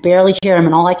though I could barely hear him.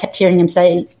 And all I kept hearing him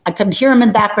say, I could hear him in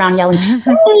the background yelling,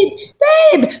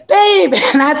 babe.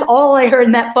 And that's all I heard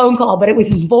in that phone call. But it was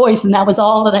his voice, and that was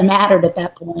all that mattered at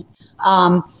that point.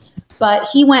 But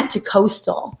he went to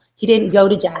Coastal. He didn't go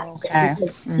to Jackson. Okay.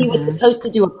 He was supposed to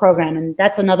do a program, and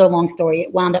that's another long story.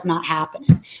 It wound up not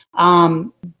happening.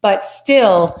 But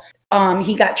still,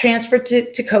 he got transferred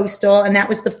to Coastal, and that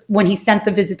was when he sent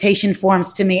the visitation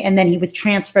forms to me, and then he was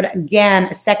transferred again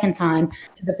a second time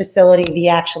to the facility he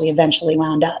actually eventually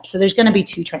wound up. So there's going to be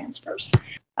 2 transfers.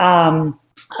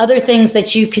 Other things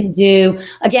that you can do,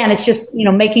 again, it's just,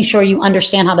 making sure you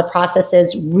understand how the process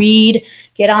is. Read,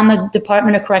 get on the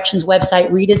Department of Corrections website,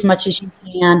 read as much as you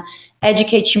can,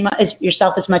 educate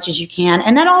yourself as much as you can.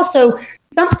 And then also,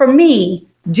 for me,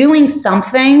 doing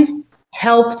something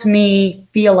helped me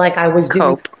feel like I was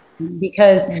doing something,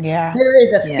 because there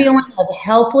is a feeling of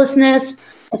helplessness,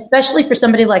 especially for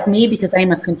somebody like me, because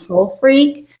I'm a control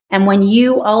freak. And when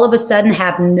you all of a sudden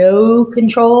have no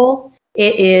control,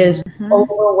 it is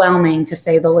overwhelming, to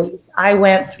say the least. I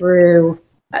went through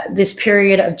this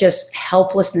period of just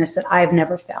helplessness that I've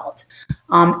never felt.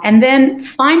 And then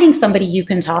finding somebody you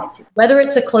can talk to, whether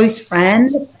it's a close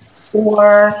friend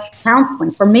or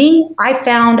counseling. For me,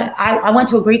 I went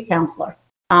to a grief counselor,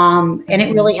 and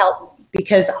it really helped me,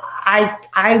 because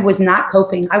I was not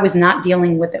coping. I was not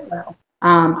dealing with it well.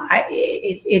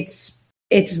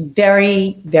 It's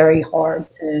very, very hard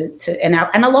and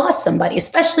I lost somebody,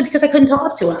 especially because I couldn't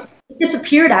talk to him. It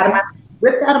disappeared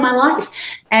ripped out of my life.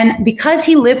 And because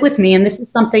he lived with me, and this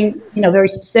is something, very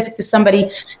specific to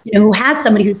somebody, who has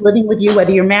somebody who's living with you,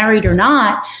 whether you're married or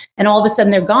not, and all of a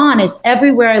sudden they're gone, is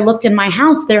everywhere I looked in my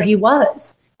house, there he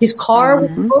was. His car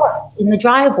was parked in the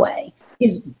driveway.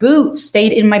 His boots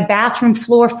stayed in my bathroom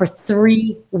floor for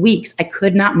 3 weeks. I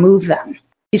could not move them.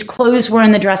 His clothes were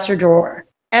in the dresser drawer.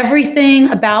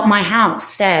 Everything about my house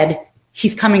said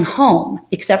he's coming home,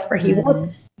 except for he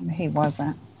wasn't. He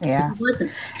wasn't. Yeah. He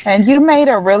wasn't. And you made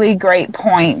a really great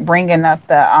point bringing up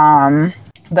the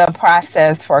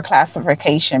process for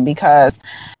classification, because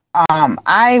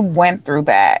I went through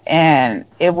that, and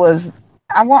it was,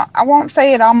 I won't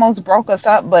say it almost broke us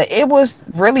up, but it was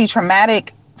really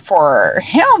traumatic for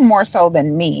him more so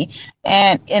than me.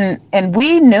 And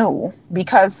we knew,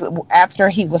 because after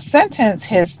he was sentenced,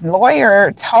 his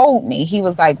lawyer told me, he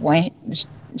was like, when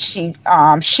she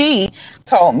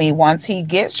told me, once he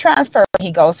gets transferred,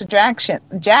 he goes to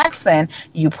Jackson,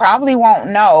 you probably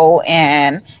won't know,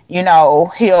 and he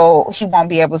won't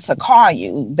be able to call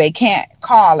you. They can't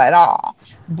call at all.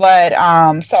 But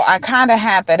so I kind of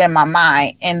had that in my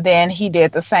mind. And then he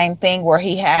did the same thing where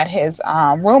he had his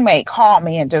roommate call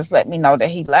me and just let me know that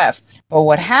he left. But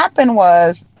what happened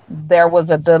was, there was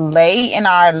a delay in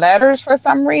our letters for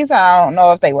some reason. I don't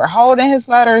know if they were holding his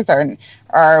letters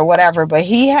or whatever, but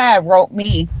he had wrote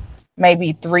me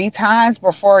maybe 3 times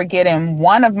before getting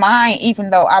one of mine, even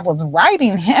though I was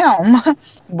writing him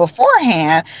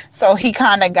beforehand. So he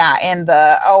kind of got in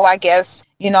I guess,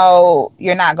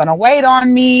 you're not going to wait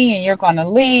on me and you're going to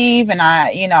leave. And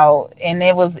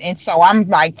and so I'm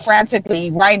like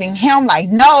frantically writing him like,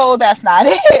 no, that's not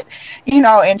it,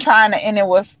 and it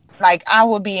was like, I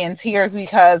would be in tears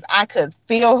because I could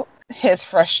feel his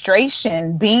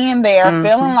frustration being there,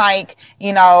 feeling like,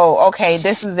 okay,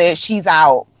 this is it. She's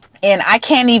out. And I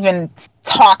can't even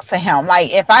talk to him.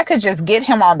 Like, if I could just get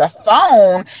him on the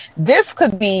phone, this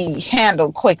could be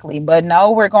handled quickly. But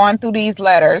no, we're going through these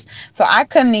letters. So I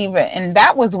couldn't even, and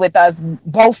that was with us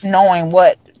both knowing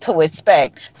what to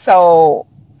expect. So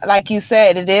like you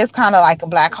said, it is kind of like a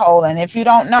black hole. And if you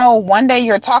don't know, one day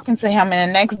you're talking to him and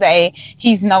the next day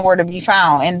he's nowhere to be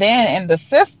found. And then in the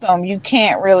system, you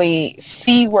can't really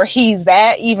see where he's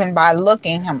at, even by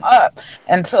looking him up,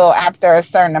 until after a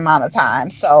certain amount of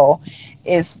time. So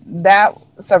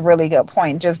that's a really good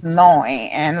point, just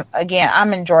knowing. And again,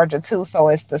 I'm in Georgia too, so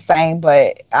it's the same,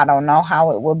 but I don't know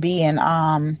how it will be in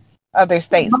other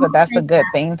states, but that's a good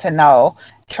thing to know.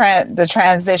 The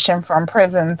transition from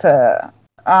prison to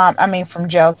from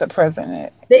jail to prison.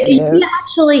 He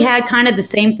actually had kind of the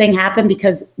same thing happen,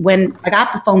 because when I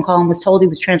got the phone call and was told he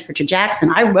was transferred to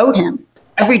Jackson, I wrote him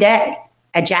every day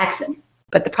at Jackson.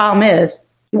 But the problem is,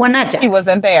 he wasn't at Jackson. He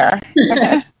wasn't there.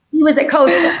 He was at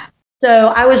Coastal. So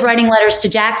I was writing letters to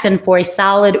Jackson for a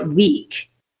solid week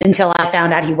until I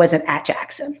found out he wasn't at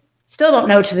Jackson. Still don't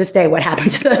know to this day what happened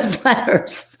to those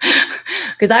letters,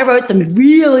 because I wrote some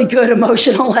really good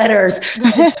emotional letters.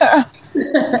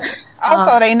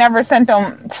 Also, they never sent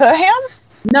them to him?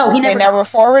 No, They never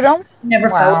forwarded them?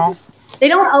 Never forwarded. They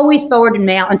don't always forward in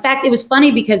mail. In fact, it was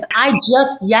funny because I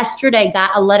just yesterday got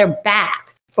a letter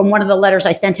back from one of the letters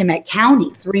I sent him at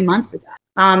county 3 months ago.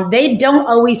 They don't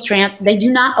always they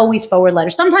do not always forward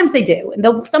letters. Sometimes they do.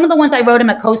 And some of the ones I wrote him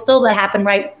at Coastal that happened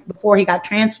right before he got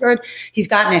transferred, he's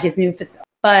gotten at his new facility.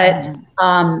 But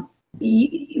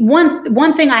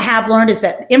one thing I have learned is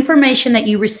that information that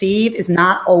you receive is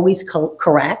not always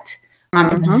correct.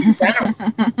 I mean,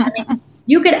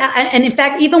 you could, and in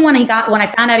fact, even when I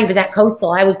found out he was at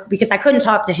Coastal, because I couldn't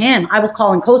talk to him, I was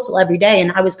calling Coastal every day,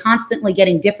 and I was constantly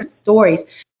getting different stories.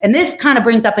 And this kind of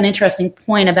brings up an interesting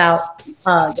point about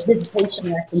the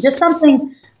visitation list, and just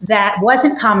something that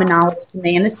wasn't common knowledge to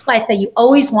me. And this is why I say you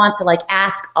always want to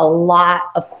ask a lot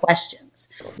of questions.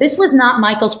 This was not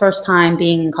Michael's first time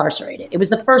being incarcerated. It was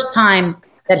the first time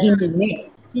that he knew me.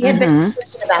 He had been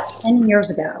incarcerated about 10 years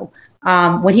ago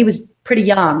when he was pretty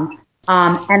young,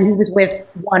 and he was with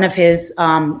one of his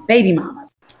baby mamas.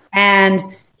 And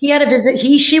he had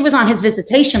she was on his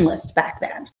visitation list back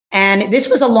then. And this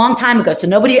was a long time ago, so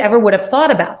nobody ever would have thought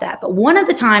about that. But one of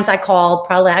the times I called,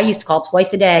 I used to call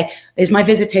twice a day, is my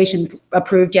visitation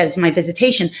approved yet? Is my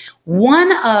visitation?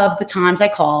 One of the times I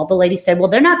called, the lady said, well,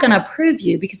 they're not going to approve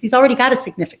you because he's already got a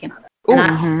significant other.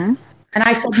 And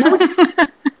I said, no.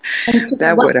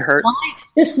 That would have hurt.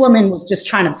 This woman was just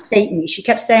trying to bait me. She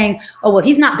kept saying, oh, well,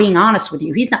 he's not being honest with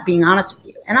you. He's not being honest with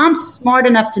you. And I'm smart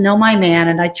enough to know my man,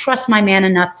 and I trust my man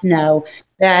enough to know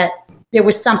that there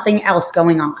was something else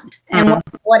going on. And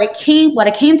what I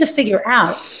came to figure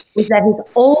out was that his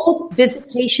old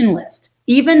visitation list,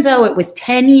 even though it was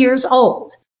 10 years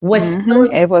old, was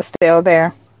still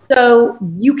there. So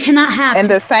you cannot have. And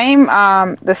the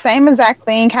same exact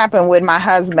thing happened with my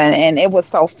husband, and it was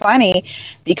so funny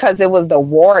because it was the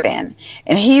warden,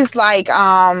 and he's like,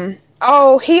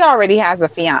 oh, he already has a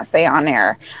fiance on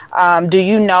there. Do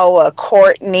you know a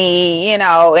Courtney? And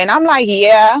I'm like,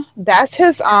 yeah, that's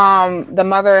his the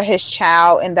mother of his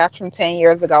child, and that's from 10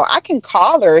 years ago. I can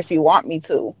call her if you want me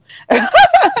to.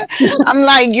 I'm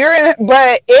like,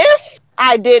 but if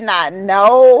I did not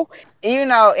know,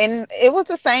 and it was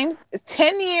the same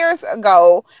 10 years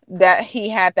ago that he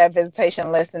had that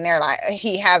visitation list, and they're like,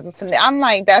 he hasn't. I'm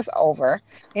like, that's over,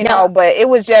 but it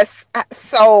was just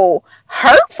so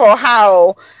hurtful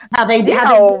how they did.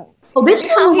 This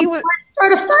woman was trying to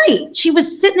start a fight. She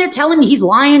was sitting there telling me he's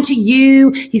lying to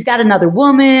you. He's got another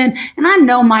woman, and I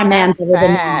know my man's better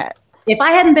than that. If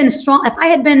I hadn't been strong, if I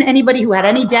had been anybody who had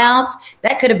any doubts,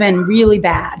 that could have been really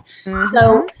bad.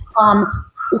 So,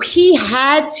 he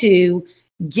had to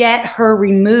get her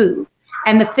removed.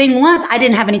 And the thing was, I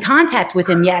didn't have any contact with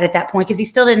him yet at that point because he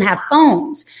still didn't have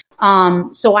phones.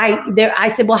 So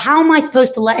I said, well, how am I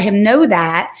supposed to let him know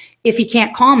that if he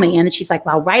can't call me? And she's like,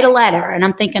 well, write a letter. And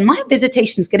I'm thinking my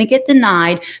visitation is going to get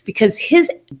denied because his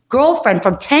girlfriend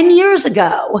from 10 years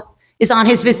ago is on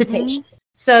his visitation.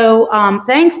 So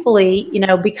thankfully,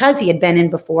 because he had been in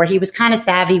before, he was kind of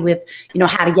savvy with,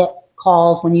 how to get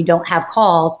calls when you don't have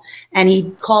calls. And he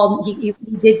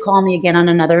did call me again on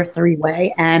another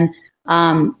 3-way. And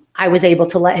I was able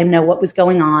to let him know what was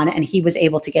going on, and he was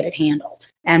able to get it handled.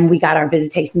 And we got our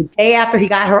visitation. The day after he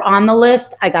got her on the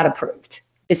list, I got approved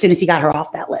as soon as he got her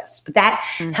off that list. But that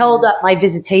held up my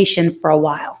visitation for a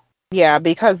while. Yeah,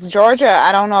 because Georgia,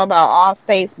 I don't know about all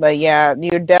states, but yeah,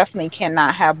 you definitely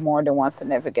cannot have more than one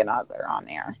significant other on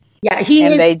there. Yeah,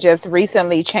 they just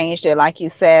recently changed it, like you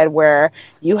said, where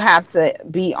you have to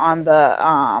be on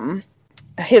the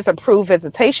his approved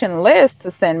visitation list to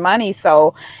send money.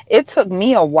 So it took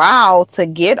me a while to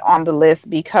get on the list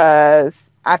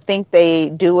because I think they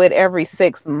do it every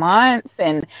 6 months,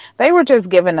 and they were just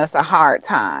giving us a hard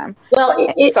time.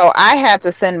 Well, so I had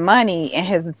to send money in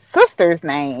his sister's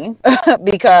name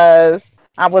because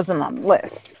I wasn't on the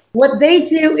list. What they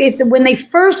do is that when they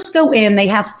first go in, they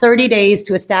have 30 days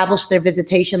to establish their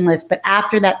visitation list. But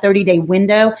after that 30-day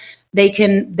window, they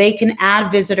can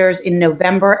add visitors in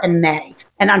November and May.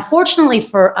 And unfortunately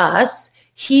for us,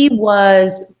 he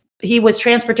was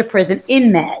transferred to prison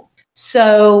in May.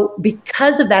 So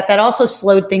because of that, that also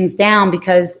slowed things down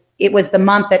because it was the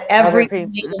month that every state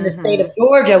in the state of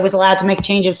Georgia was allowed to make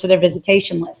changes to their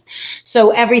visitation list.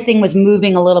 So everything was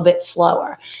moving a little bit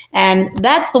slower. And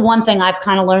that's the one thing I've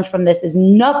kind of learned from this is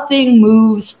nothing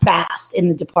moves fast in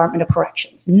the Department of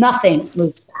Corrections. Nothing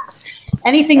moves fast.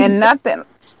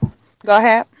 Go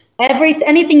ahead.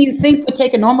 Anything you think would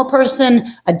take a normal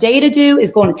person a day to do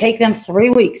is going to take them 3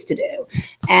 weeks to do.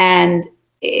 And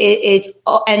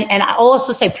and I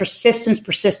also say persistence.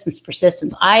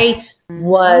 I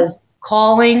was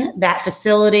calling that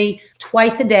facility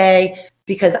twice a day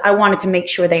because I wanted to make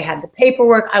sure they had the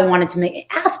paperwork. I wanted to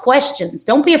ask questions.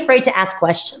 Don't be afraid to ask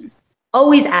questions.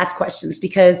 Always ask questions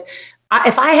because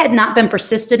if I had not been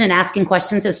persistent in asking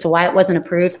questions as to why it wasn't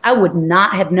approved, I would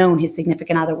not have known his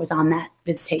significant other was on that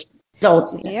visitation.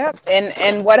 adults. Yep.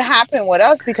 And what happened with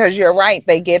us, because you're right,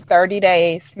 they get 30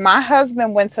 days. My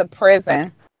husband went to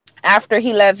prison. After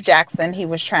he left Jackson, he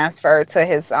was transferred to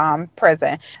his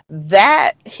prison.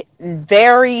 That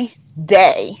very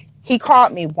day, he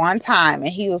called me one time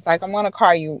and he was like, I'm going to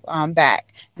call you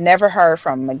back. Never heard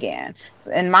from him again.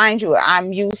 And mind you,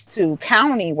 I'm used to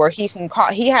county where he can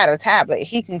call. He had a tablet.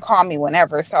 He can call me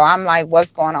whenever. So I'm like,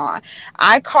 what's going on?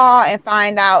 I call and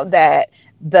find out that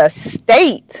the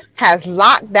state has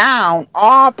locked down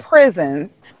all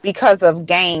prisons because of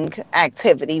gang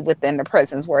activity within the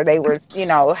prisons, where they were,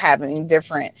 having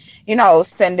different,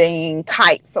 sending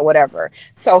kites or whatever.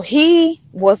 So he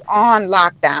was on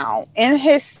lockdown in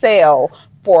his cell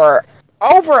for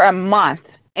over a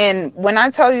month. And when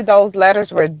I tell you those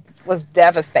letters was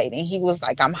devastating, he was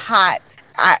like, I'm hot.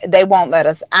 They won't let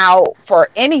us out for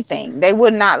anything. They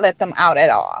would not let them out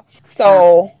at all.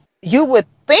 So you would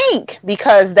think,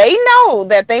 because they know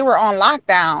that they were on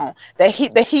lockdown, that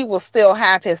he will still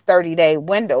have his 30-day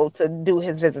window to do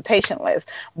his visitation list.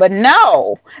 But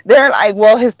no, they're like,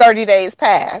 well, his 30 days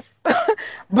passed.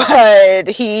 But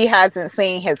he hasn't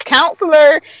seen his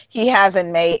counselor. He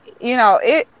hasn't made,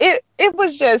 it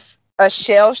was just a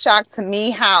shell shock to me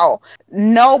how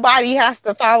nobody has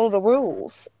to follow the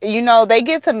rules. They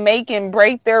get to make and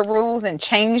break their rules and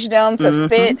change them to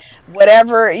fit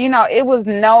whatever, it was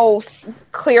no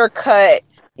clear cut,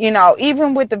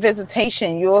 even with the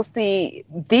visitation, you'll see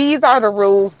these are the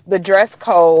rules, the dress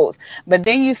codes, but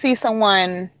then you see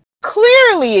someone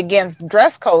clearly against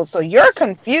dress code, so you're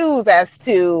confused as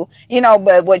to,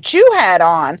 but what you had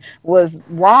on was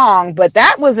wrong, but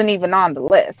that wasn't even on the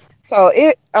list. So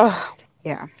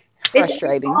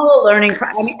frustrating. It's all a learning.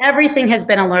 Everything has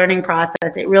been a learning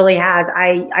process. It really has.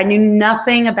 I knew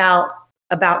nothing about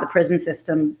the prison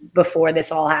system before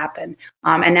this all happened,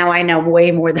 and now I know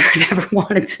way more than I've ever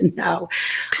wanted to know.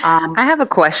 I have a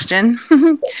question.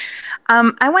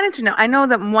 I wanted to know. I know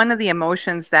that one of the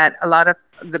emotions that a lot of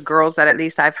the girls that at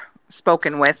least I've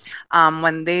spoken with,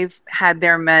 when they've had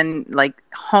their men like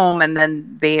home and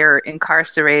then they're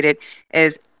incarcerated,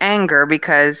 is anger,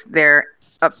 because they're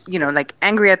like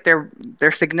angry at their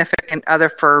significant other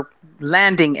for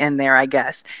landing in there, I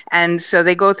guess. And so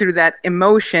they go through that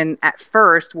emotion at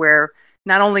first where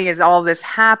not only is all this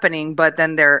happening, but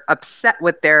then they're upset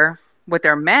with their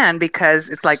man, because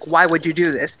it's like, why would you do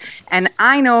this? And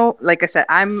I know, like I said,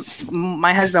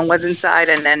 my husband was inside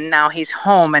and then now he's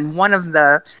home. And one of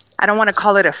the, I don't want to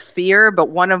call it a fear, but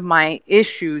one of my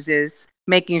issues is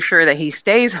making sure that he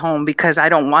stays home, because I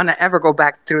don't want to ever go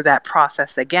back through that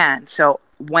process again. So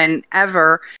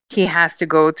whenever he has to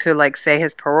go to, like, say,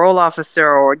 his parole officer,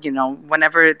 or,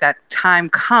 whenever that time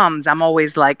comes, I'm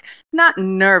always like, not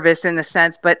nervous in the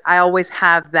sense, but I always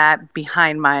have that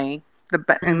behind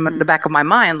in the back of my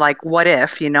mind, like, what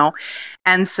if,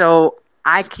 And so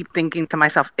I keep thinking to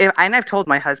myself, and I've told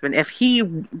my husband, if he,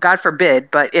 God forbid,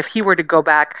 but if he were to go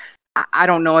back, I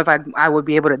don't know if I would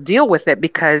be able to deal with it,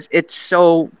 because it's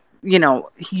so,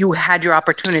 you had your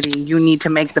opportunity, you need to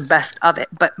make the best of it.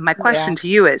 But my question to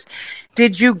you is,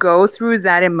 did you go through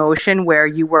that emotion where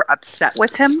you were upset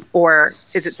with him, or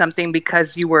is it something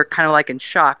because you were kind of like in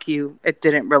shock, it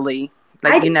didn't really,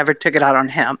 you never took it out on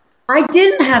him? I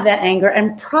didn't have that anger,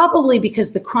 and probably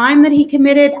because the crime that he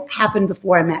committed happened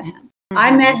before I met him.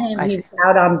 I met him,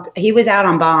 he was out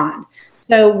on bond.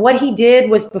 So what he did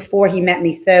was before he met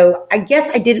me. So I guess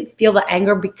I didn't feel the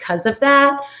anger because of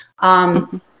that.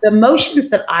 The emotions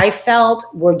that I felt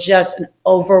were just an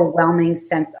overwhelming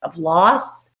sense of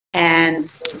loss, and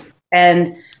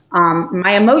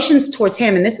my emotions towards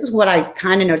him. And this is what I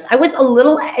kind of noticed.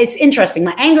 It's interesting.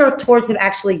 My anger towards him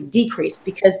actually decreased,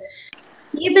 because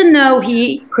even though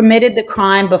he committed the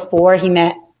crime before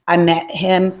I met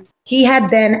him, he had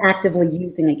been actively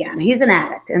using again. He's an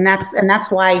addict, and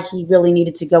that's why he really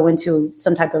needed to go into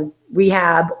some type of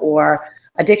rehab or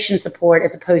addiction support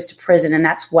as opposed to prison, and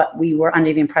that's what we were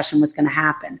under the impression was going to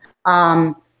happen.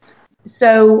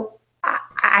 So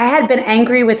I had been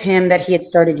angry with him that he had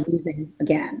started using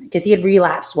again, because he had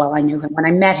relapsed while I knew him. When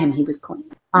I met him, he was clean.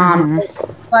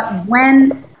 But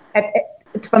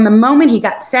from the moment he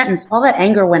got sentenced, all that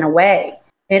anger went away.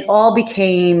 It all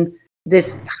became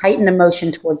this heightened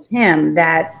emotion towards him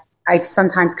that I've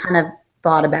sometimes kind of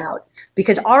thought about,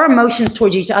 because our emotions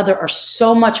towards each other are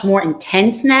so much more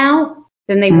intense now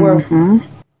than they were.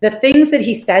 The things that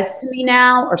he says to me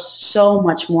now are so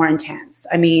much more intense.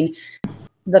 I mean,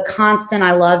 the constant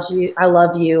I love you,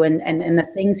 and the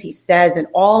things he says, and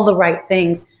all the right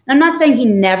things. And I'm not saying he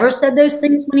never said those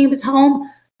things when he was home,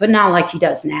 but not like he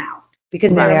does now.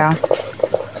 Because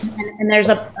and there's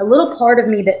a little part of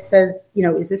me that says,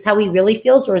 is this how he really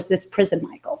feels, or is this prison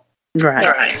Michael?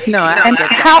 Right. No, I And get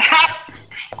that.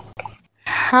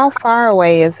 how far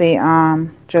away is he,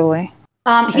 Julie?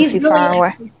 He's he really far away?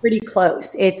 actually pretty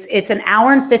close. It's an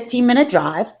hour and 15-minute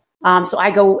drive. So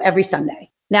I go every Sunday.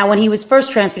 Now, when he was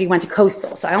first transferred, he went to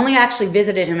Coastal. So I only actually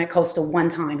visited him at Coastal one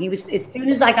time. He was, as soon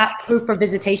as I got proof for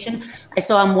visitation, I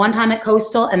saw him one time at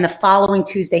Coastal, and the following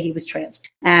Tuesday he was transferred.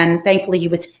 And thankfully he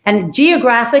would. And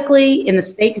geographically in the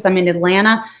state, because I'm in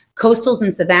Atlanta, Coastal's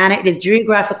in Savannah, it is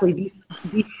geographically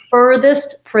the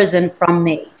furthest prison from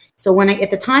me. So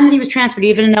at the time that he was transferred,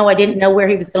 even though I didn't know where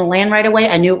he was going to land right away,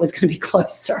 I knew it was going to be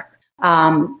closer.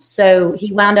 So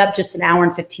he wound up just an hour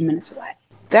and 15 minutes away.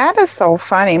 That is so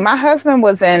funny. My husband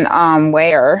was in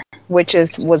Ware, which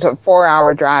was a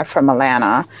 4-hour drive from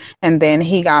Atlanta, and then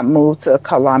he got moved to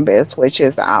Columbus, which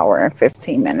is an hour and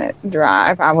 15-minute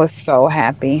drive. I was so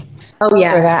happy Oh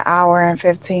yeah. for that hour and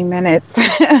 15 minutes.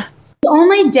 The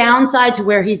only downside to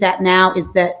where he's at now is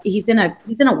that he's in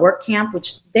a work camp,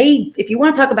 which if you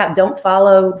want to talk about they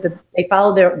follow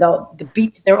the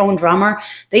beat to their own drummer.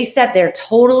 They set their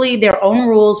own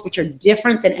rules, which are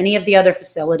different than any of the other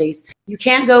facilities. You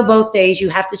can't go both days. You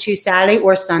have to choose Saturday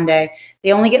or Sunday.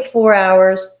 They only get 4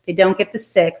 hours. They don't get the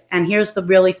 6. And here's the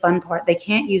really fun part. They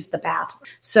can't use the bathroom.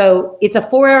 So it's a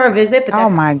 4-hour visit, but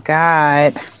that's my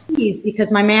God.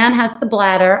 because my man has the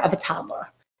bladder of a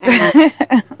toddler.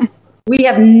 And we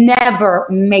have never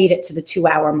made it to the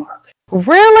 2-hour mark.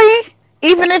 Really?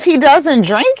 Even if he doesn't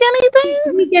drink anything?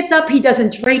 When he gets up, he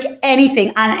doesn't drink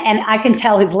anything. And I can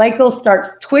tell his leg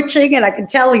starts twitching, and I can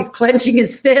tell he's clenching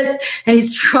his fist, and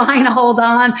he's trying to hold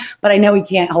on. But I know he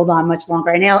can't hold on much longer.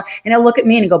 And he'll look at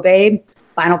me and go, babe,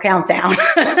 final countdown.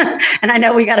 And I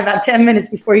know we got about 10 minutes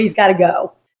before he's got to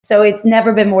go. So it's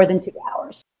never been more than 2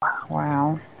 hours.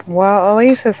 Wow. Well, at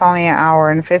least it's only an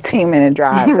hour and 15-minute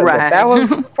drive. 'Cause Right. If that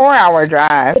was a 4-hour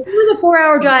drive, It was a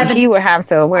 4-hour drive. he would have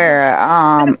to wear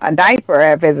a diaper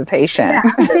at visitation.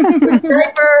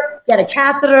 Diaper, get a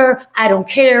catheter. I don't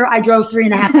care. I drove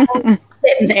 3.5 hours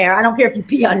sitting there. I don't care if you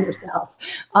pee on yourself.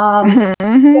 So,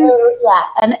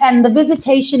 yeah, and the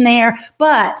visitation there,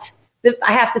 but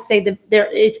I have to say that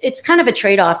it's kind of a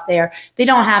trade-off there. They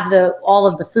don't have all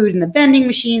of the food in the vending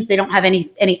machines. They don't have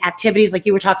any activities like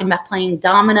you were talking about, playing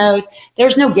dominoes.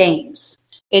 There's no games.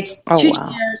 It's two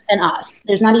chairs and us.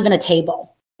 There's not even a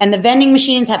table. And the vending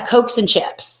machines have Cokes and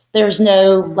chips. There's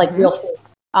no real food.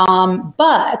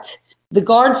 But the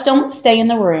guards don't stay in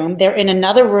the room. They're in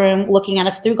another room looking at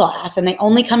us through glass, and they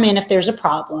only come in if there's a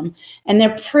problem. And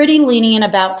they're pretty lenient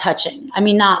about touching. I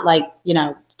mean, not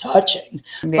touching,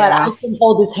 but I can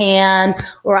hold his hand,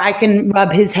 or I can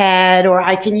rub his head, or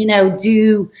I can,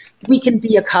 we can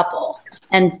be a couple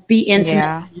and be intimate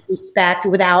and respect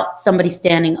without somebody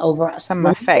standing over us. Some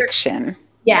affection.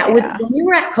 When we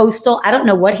were at Coastal, I don't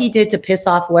know what he did to piss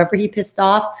off whoever he pissed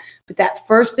off, but that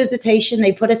first visitation,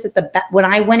 they put us at the back. When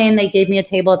I went in, they gave me a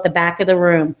table at the back of the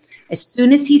room. As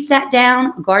soon as he sat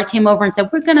down, a guard came over and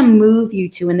said, "We're going to move you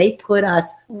two," and they put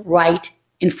us right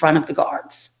in front of the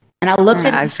guards. And I looked at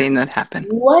him. I've seen that happen.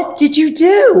 What did you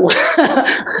do?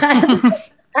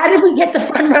 How did we get the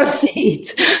front row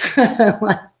seat?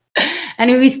 And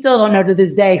we still don't know to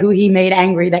this day who he made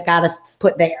angry that got us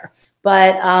put there.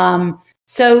 But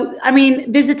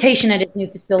visitation at his new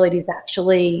facility is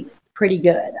actually pretty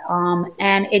good.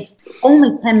 And it's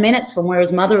only 10 minutes from where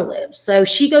his mother lives. So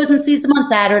she goes and sees him on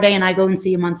Saturday, and I go and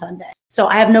see him on Sunday. So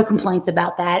I have no complaints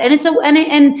about that. And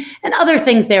and other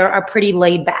things there are pretty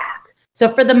laid back. So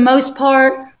for the most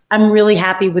part, I'm really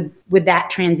happy with that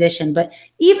transition. But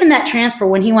even that transfer,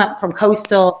 when he went from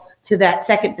Coastal to that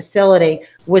second facility,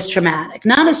 was traumatic.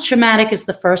 Not as traumatic as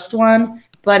the first one,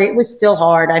 but it was still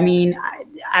hard. I mean,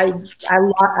 I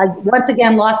once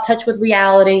again lost touch with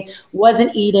reality,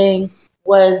 wasn't eating,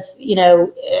 was,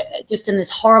 just in this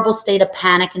horrible state of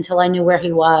panic until I knew where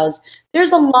he was.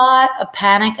 There's a lot of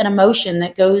panic and emotion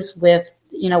that goes with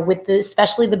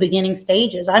especially the beginning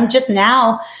stages. I'm just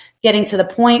now getting to the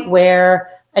point where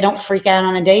I don't freak out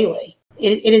on a daily.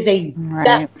 It is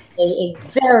definitely a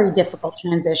very difficult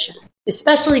transition,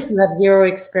 especially if you have zero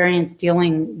experience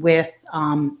dealing with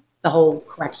the whole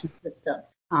correction system.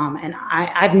 And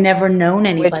I've never known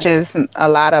anybody. Which is a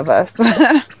lot of us.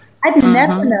 I've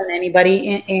never known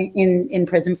anybody in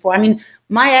prison before. I mean,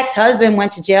 my ex-husband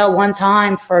went to jail one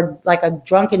time for a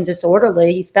drunken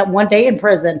disorderly. He spent 1 day in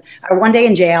prison or 1 day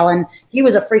in jail, and he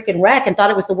was a freaking wreck and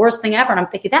thought it was the worst thing ever. And I'm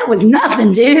thinking, that was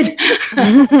nothing, dude.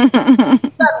 No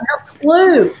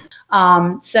clue.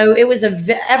 So it was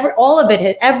all of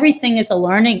it. Everything is a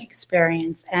learning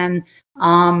experience, and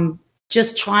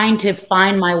just trying to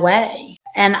find my way.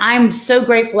 And I'm so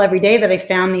grateful every day that I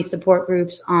found these support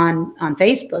groups on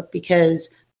Facebook, because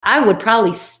I would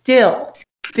probably still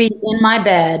be in my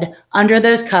bed under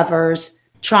those covers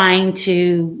trying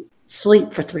to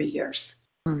sleep for 3 years.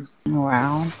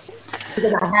 Wow.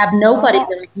 Because I have nobody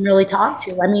that I can really talk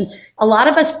to. I mean, a lot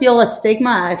of us feel a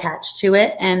stigma attached to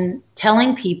it, and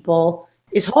telling people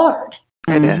is hard.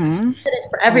 It is. Mhm. It is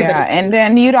for everybody. Yeah, and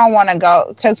then you don't want to go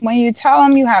because when you tell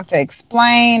them, you have to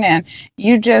explain, and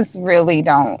you just really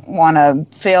don't want to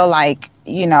feel like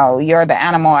you're the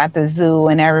animal at the zoo,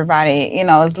 and everybody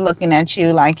is looking at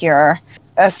you like you're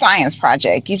a science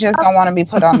project. You just don't want to be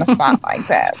put on the spot like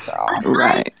that. So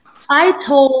Right. I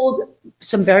told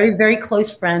some very, very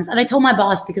close friends, and I told my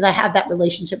boss because I have that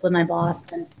relationship with my boss,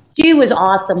 and she was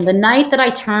awesome. The night that I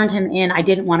turned him in, I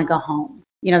didn't want to go home.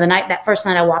 That first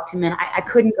night I walked him in, I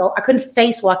couldn't go. I couldn't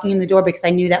face walking in the door because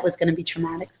I knew that was going to be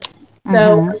traumatic for him.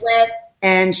 So I went,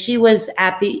 and she was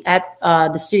at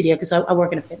the studio because I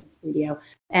work in a fitness studio,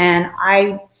 and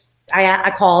I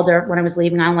called her when I was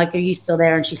leaving. I'm like, "Are you still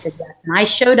there?" And she said yes. And I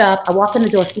showed up. I walked in the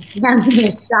door. She hands me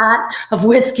a shot of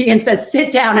whiskey and says,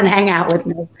 "Sit down and hang out with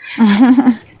me."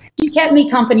 She kept me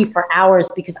company for hours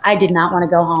because I did not want to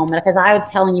go home. Because I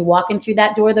was telling you, walking through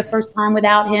that door the first time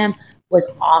without him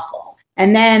was awful.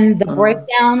 And then the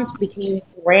breakdowns became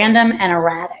random and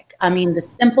erratic. I mean, the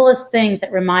simplest things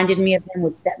that reminded me of him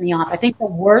would set me off. I think the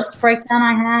worst breakdown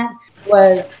I had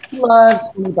was he loves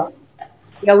honey buns.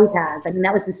 He always has. I mean,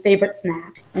 that was his favorite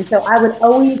snack. And so I would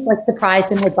always surprise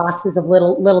him with boxes of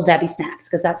little Debbie snacks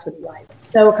because that's what he liked.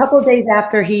 So a couple of days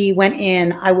after he went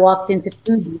in, I walked into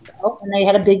Food Depot and they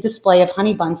had a big display of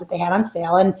honey buns that they had on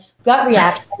sale, and gut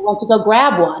reaction, I went to go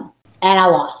grab one and I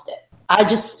lost it. I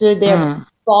just stood there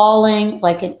bawling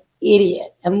like an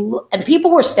idiot. And people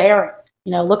were staring,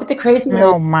 look at the crazy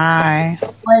oh my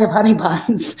display of honey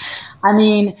buns. I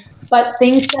mean, but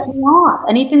things set me off.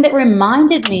 Anything that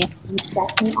reminded me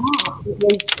set me off.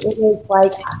 It was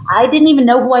like I didn't even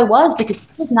know who I was because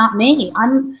this was not me.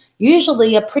 I'm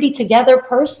usually a pretty together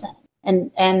person,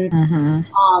 and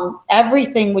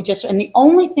everything would just. And the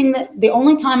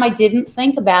only time I didn't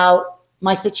think about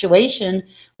my situation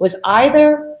was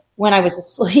either when I was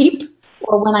asleep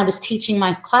or when I was teaching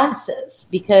my classes,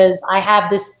 because I have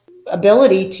this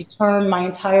ability to turn my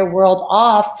entire world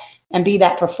off and be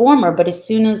that performer. But as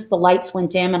soon as the lights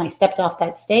went dim and I stepped off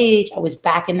that stage, I was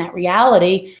back in that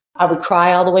reality. I would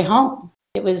cry all the way home.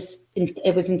 It was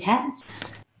intense.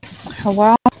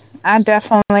 Well, I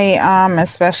definitely,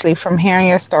 especially from hearing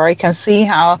your story, can see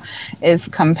how it's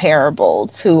comparable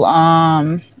to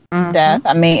death.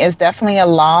 I mean, it's definitely a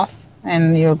loss,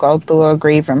 and you'll go through a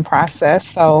grieving process.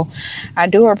 So I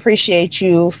do appreciate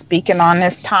you speaking on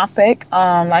this topic.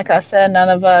 Like I said, none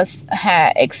of us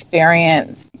had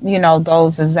experienced,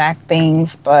 those exact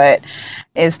things, but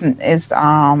it's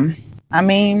I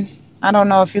mean, I don't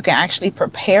know if you can actually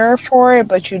prepare for it,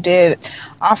 but you did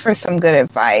offer some good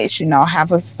advice,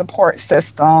 have a support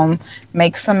system,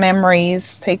 make some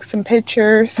memories, take some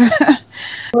pictures,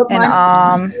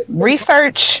 and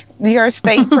research your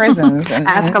state prisons and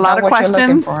ask a lot of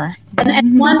questions.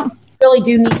 And one really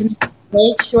do need to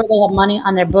make sure they have money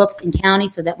on their books in county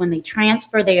so that when they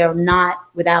transfer, they are not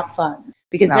without funds,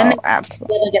 because then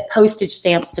they get postage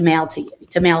stamps to mail to you,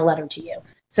 to mail a letter to you.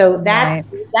 So that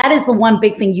is the one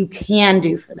big thing you can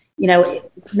do for them.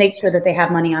 Make sure that they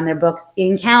have money on their books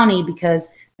in county, because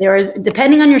there is,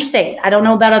 depending on your state, I don't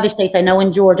know about other states. I know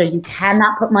in Georgia, you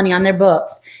cannot put money on their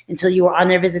books until you are on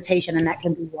their visitation, and that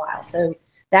can be a while. So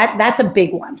that's a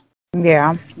big one.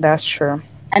 Yeah, that's true.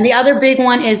 And the other big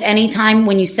one is anytime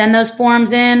when you send those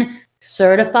forms in,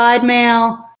 certified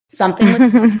mail, something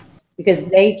with because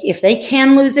if they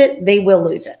can lose it, they will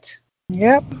lose it.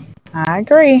 Yep. I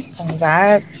agree.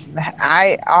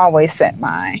 I always set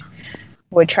mine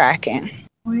with tracking.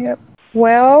 Yep.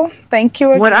 Well, thank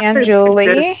you again,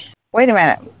 Julie. Wait a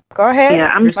minute. Go ahead.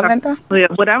 Yeah,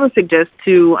 what I would suggest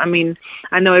too, I mean,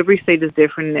 I know every state is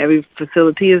different and every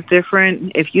facility is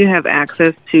different. If you have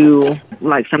access to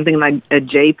something like a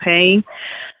JPay,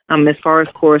 as far as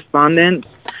correspondence,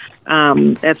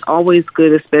 that's always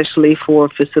good, especially for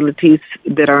facilities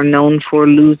that are known for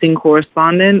losing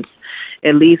correspondence.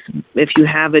 At least if you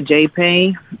have a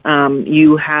JPay,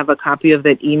 you have a copy of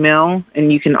that email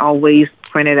and you can always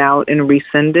print it out and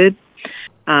resend it.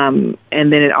 And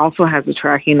then it also has a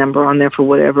tracking number on there for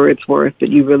whatever it's worth, but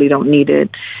you really don't need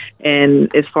it. And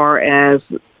as far as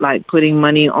putting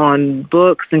money on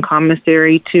books and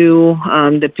commissary too,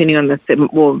 depending on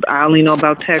I only know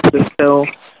about Texas, so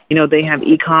they have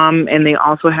e-com and they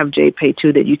also have JPay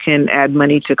too that you can add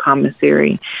money to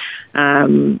commissary.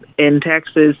 In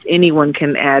Texas, anyone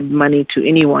can add money to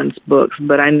anyone's books.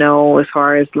 But I know as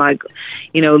far as like,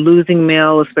 losing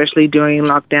mail, especially during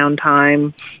lockdown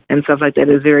time and stuff like that,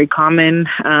 is very common.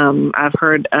 I've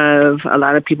heard of a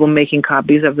lot of people making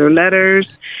copies of their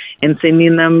letters and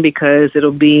sending them because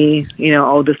it'll be,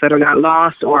 this letter got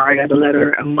lost, or I got a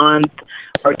letter a month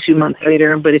or 2 months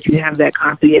later. But if you have that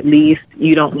copy, at least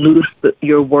you don't lose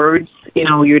your words.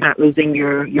 You're not losing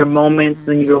your moments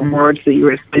and your words that you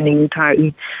were spending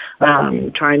time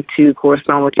trying to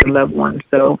correspond with your loved ones.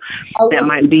 So that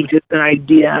might be just an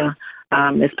idea,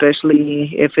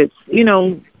 especially if it's,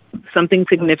 something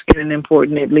significant and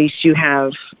important. At least you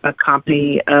have a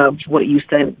copy of what you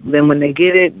sent. Then when they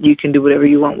get it, you can do whatever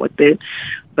you want with it.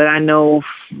 But I know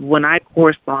when I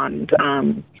correspond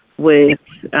with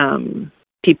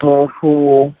people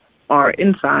who are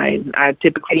inside, I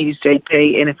typically use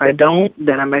JPay, and if I don't,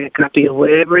 then I make a copy of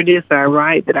whatever it is that I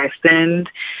write, that I send.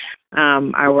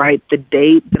 I write the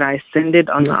date that I send it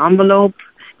on the envelope,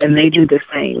 and they do the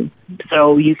same.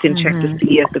 So you can check to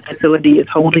see if the facility is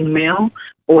holding mail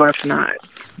or if not,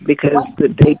 because the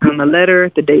date's on the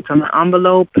letter, the date's on the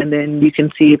envelope, and then you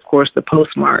can see, of course, the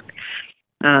postmark.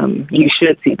 You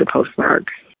should see the postmark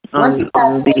on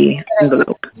the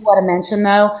envelope. What I want to mention,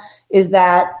 though, is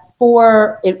that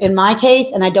in my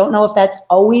case, and I don't know if that's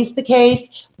always the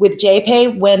case with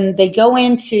JPay, when they go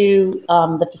into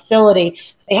the facility,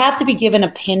 they have to be given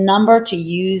a PIN number to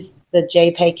use the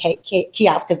JPay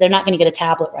kiosk because they're not going to get a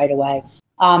tablet right away.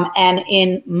 And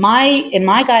in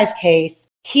my guy's case,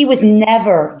 he was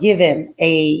never given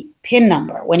a PIN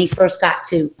number when he first got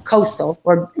to Coastal,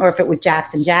 or if it was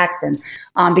Jackson,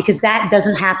 because that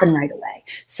doesn't happen right away.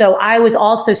 So I was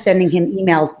also sending him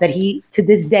emails that he, to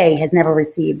this day, has never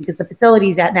received because the facility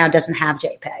he's at now doesn't have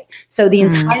JPay. So the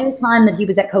entire time that he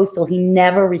was at Coastal, he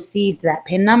never received that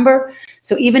PIN number.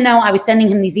 So even though I was sending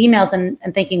him these emails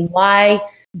and thinking, why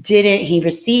didn't he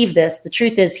receive this? The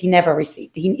truth is he never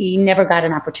received. He never got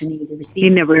an opportunity to receive. He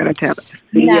never got a tablet.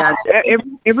 No. Yeah,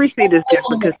 every state is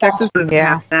different because Texas doesn't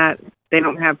have that. They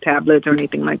don't have tablets or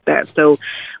anything like that. So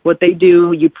what they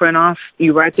do, you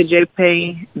write the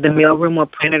JPay, the mailroom will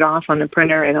print it off on the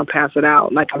printer and they'll pass it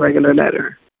out like a regular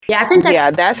letter. Yeah, I think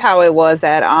that's how it was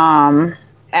at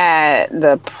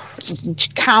the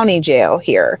county jail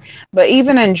here. But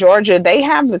even in Georgia, they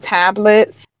have the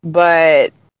tablets,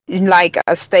 but like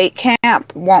a state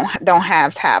camp don't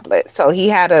have tablets. So he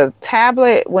had a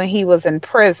tablet when he was in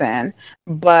prison,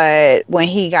 but when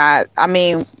he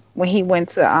went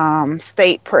to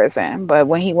state prison, but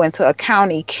when he went to a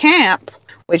county camp,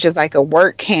 which is like a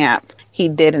work camp, he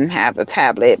didn't have a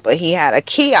tablet, but he had a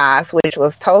kiosk, which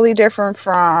was totally different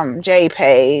from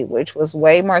JPay, which was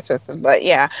way more expensive. But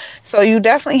yeah, so you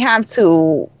definitely have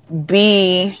to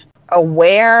be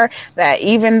aware that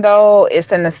even though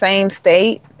it's in the same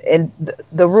state,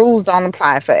 the rules don't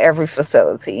apply for every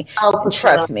facility.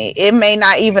 Trust me, it may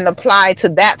not even apply to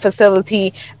that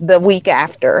facility the week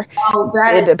after.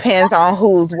 It depends on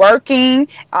who's working,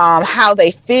 how they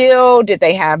feel. Did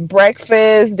they have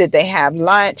breakfast? Did they have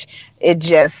lunch? It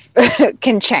just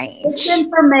can change. It's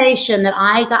information that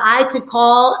I could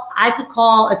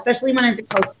call, especially when I was at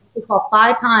Coastal. I could call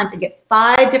 5 times and get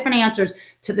 5 different answers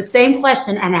to the same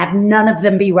question and have none of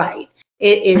them be right.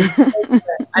 It is.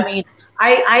 I mean,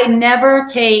 I never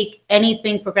take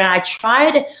anything for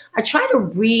granted. I try to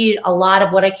read a lot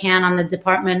of what I can on the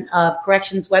Department of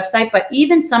Corrections website, but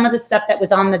even some of the stuff that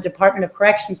was on the Department of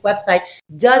Corrections website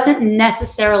doesn't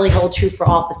necessarily hold true for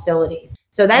all facilities.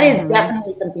 So that is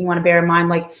definitely something you want to bear in mind.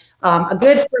 Like a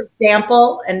good, for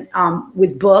example, and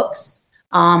with books,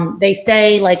 they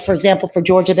say, like, for example, for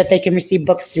Georgia, that they can receive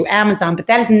books through Amazon, but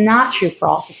that is not true for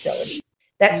all facilities.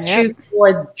 That's true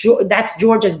that's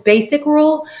Georgia's basic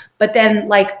rule. But then,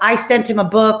 like, I sent him a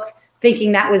book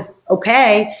thinking that was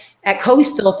okay at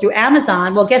Coastal through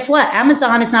Amazon. Well, guess what?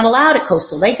 Amazon is not allowed at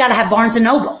Coastal. They got to have Barnes and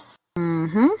Noble.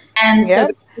 And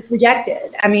so it's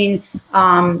rejected. I mean,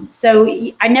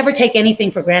 so I never take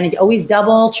anything for granted. Always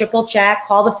double, triple check,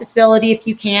 call the facility if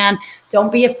you can.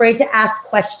 Don't be afraid to ask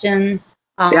questions.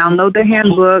 Download the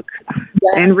handbook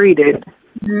and read it.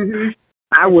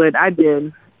 I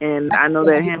did. And I know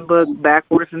that handbook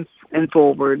backwards and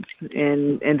forwards.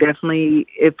 And definitely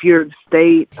if your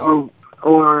state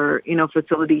or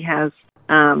facility has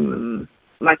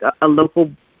like a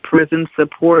local prison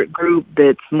support group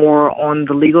that's more on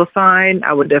the legal side,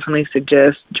 I would definitely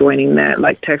suggest joining that.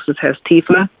 Like Texas has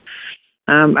TIFA.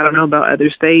 I don't know about other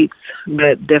states,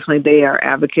 but definitely they are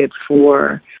advocates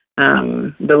for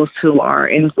those who are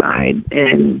inside,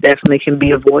 and definitely can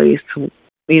be a voice,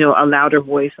 a louder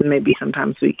voice than maybe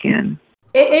sometimes we can.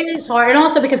 It is hard. And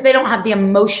also because they don't have the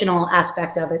emotional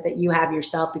aspect of it that you have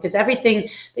yourself, because everything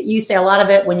that you say, a lot of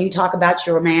it, when you talk about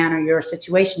your man or your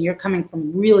situation, you're coming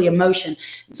from really emotion.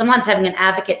 And sometimes having an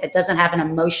advocate that doesn't have an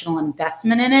emotional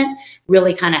investment in it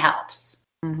really kind of helps.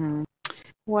 Mm-hmm.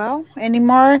 Well, any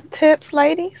more tips,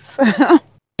 ladies?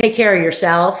 Take care of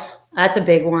yourself. That's a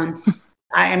big one.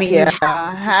 I mean,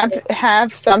 yeah,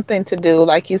 have something to do,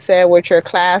 like you said, with your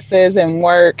classes and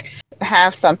work.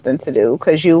 Have something to do,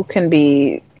 because you can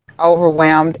be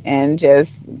overwhelmed and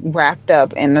just wrapped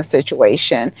up in the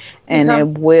situation, and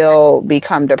it will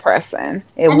become depressing.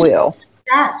 It will.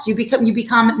 Yes, you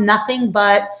become nothing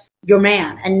but your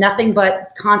man and nothing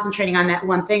but concentrating on that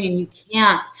one thing, and you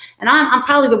can't. And I'm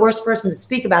probably the worst person to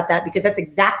speak about that, because that's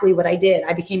exactly what I did.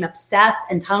 I became obsessed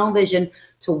and tunnel vision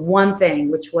to one thing,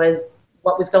 which was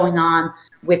what was going on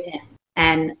with him.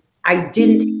 And I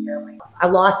didn't take care of myself. I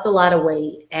lost a lot of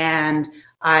weight and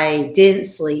I didn't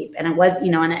sleep. And it was,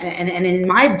 and in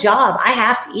my job, I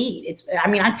have to eat.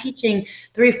 I'm teaching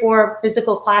 3-4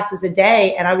 physical classes a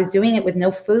day, and I was doing it with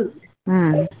no food.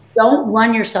 So don't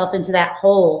run yourself into that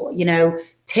hole.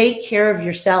 Take care of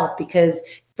yourself, because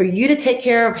for you to take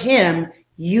care of him,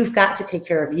 you've got to take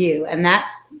care of you. And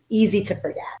that's easy to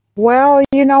forget. Well,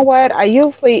 you know what? I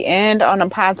usually end on a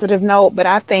positive note, but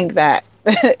I think that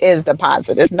is the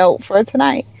positive note for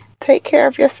tonight. Take care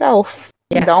of yourself.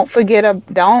 Yeah. Don't forget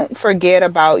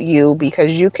about you,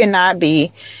 because you cannot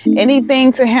be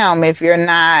anything to him if you're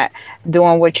not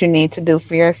doing what you need to do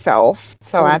for yourself.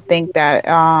 So I think that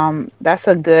that's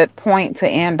a good point to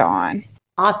end on.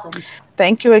 Awesome.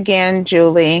 Thank you again,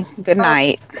 Julie. Good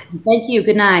night. Thank you.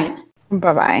 Good night.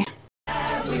 Bye-bye.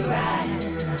 We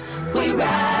ride, we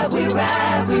ride, we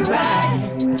ride, we ride.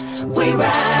 We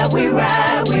ride, we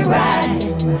ride, we ride.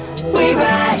 We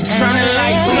ride, turn the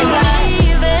lights on.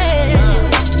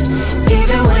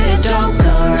 Even when it don't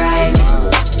go right,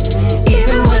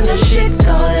 even when the shit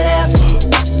go left,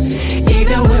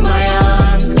 even when my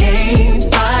arms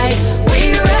can't fight,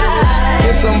 we ride.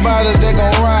 Get somebody that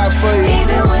gon' ride for you.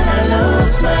 Even when I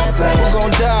lose my breath, who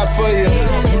gon' die for you.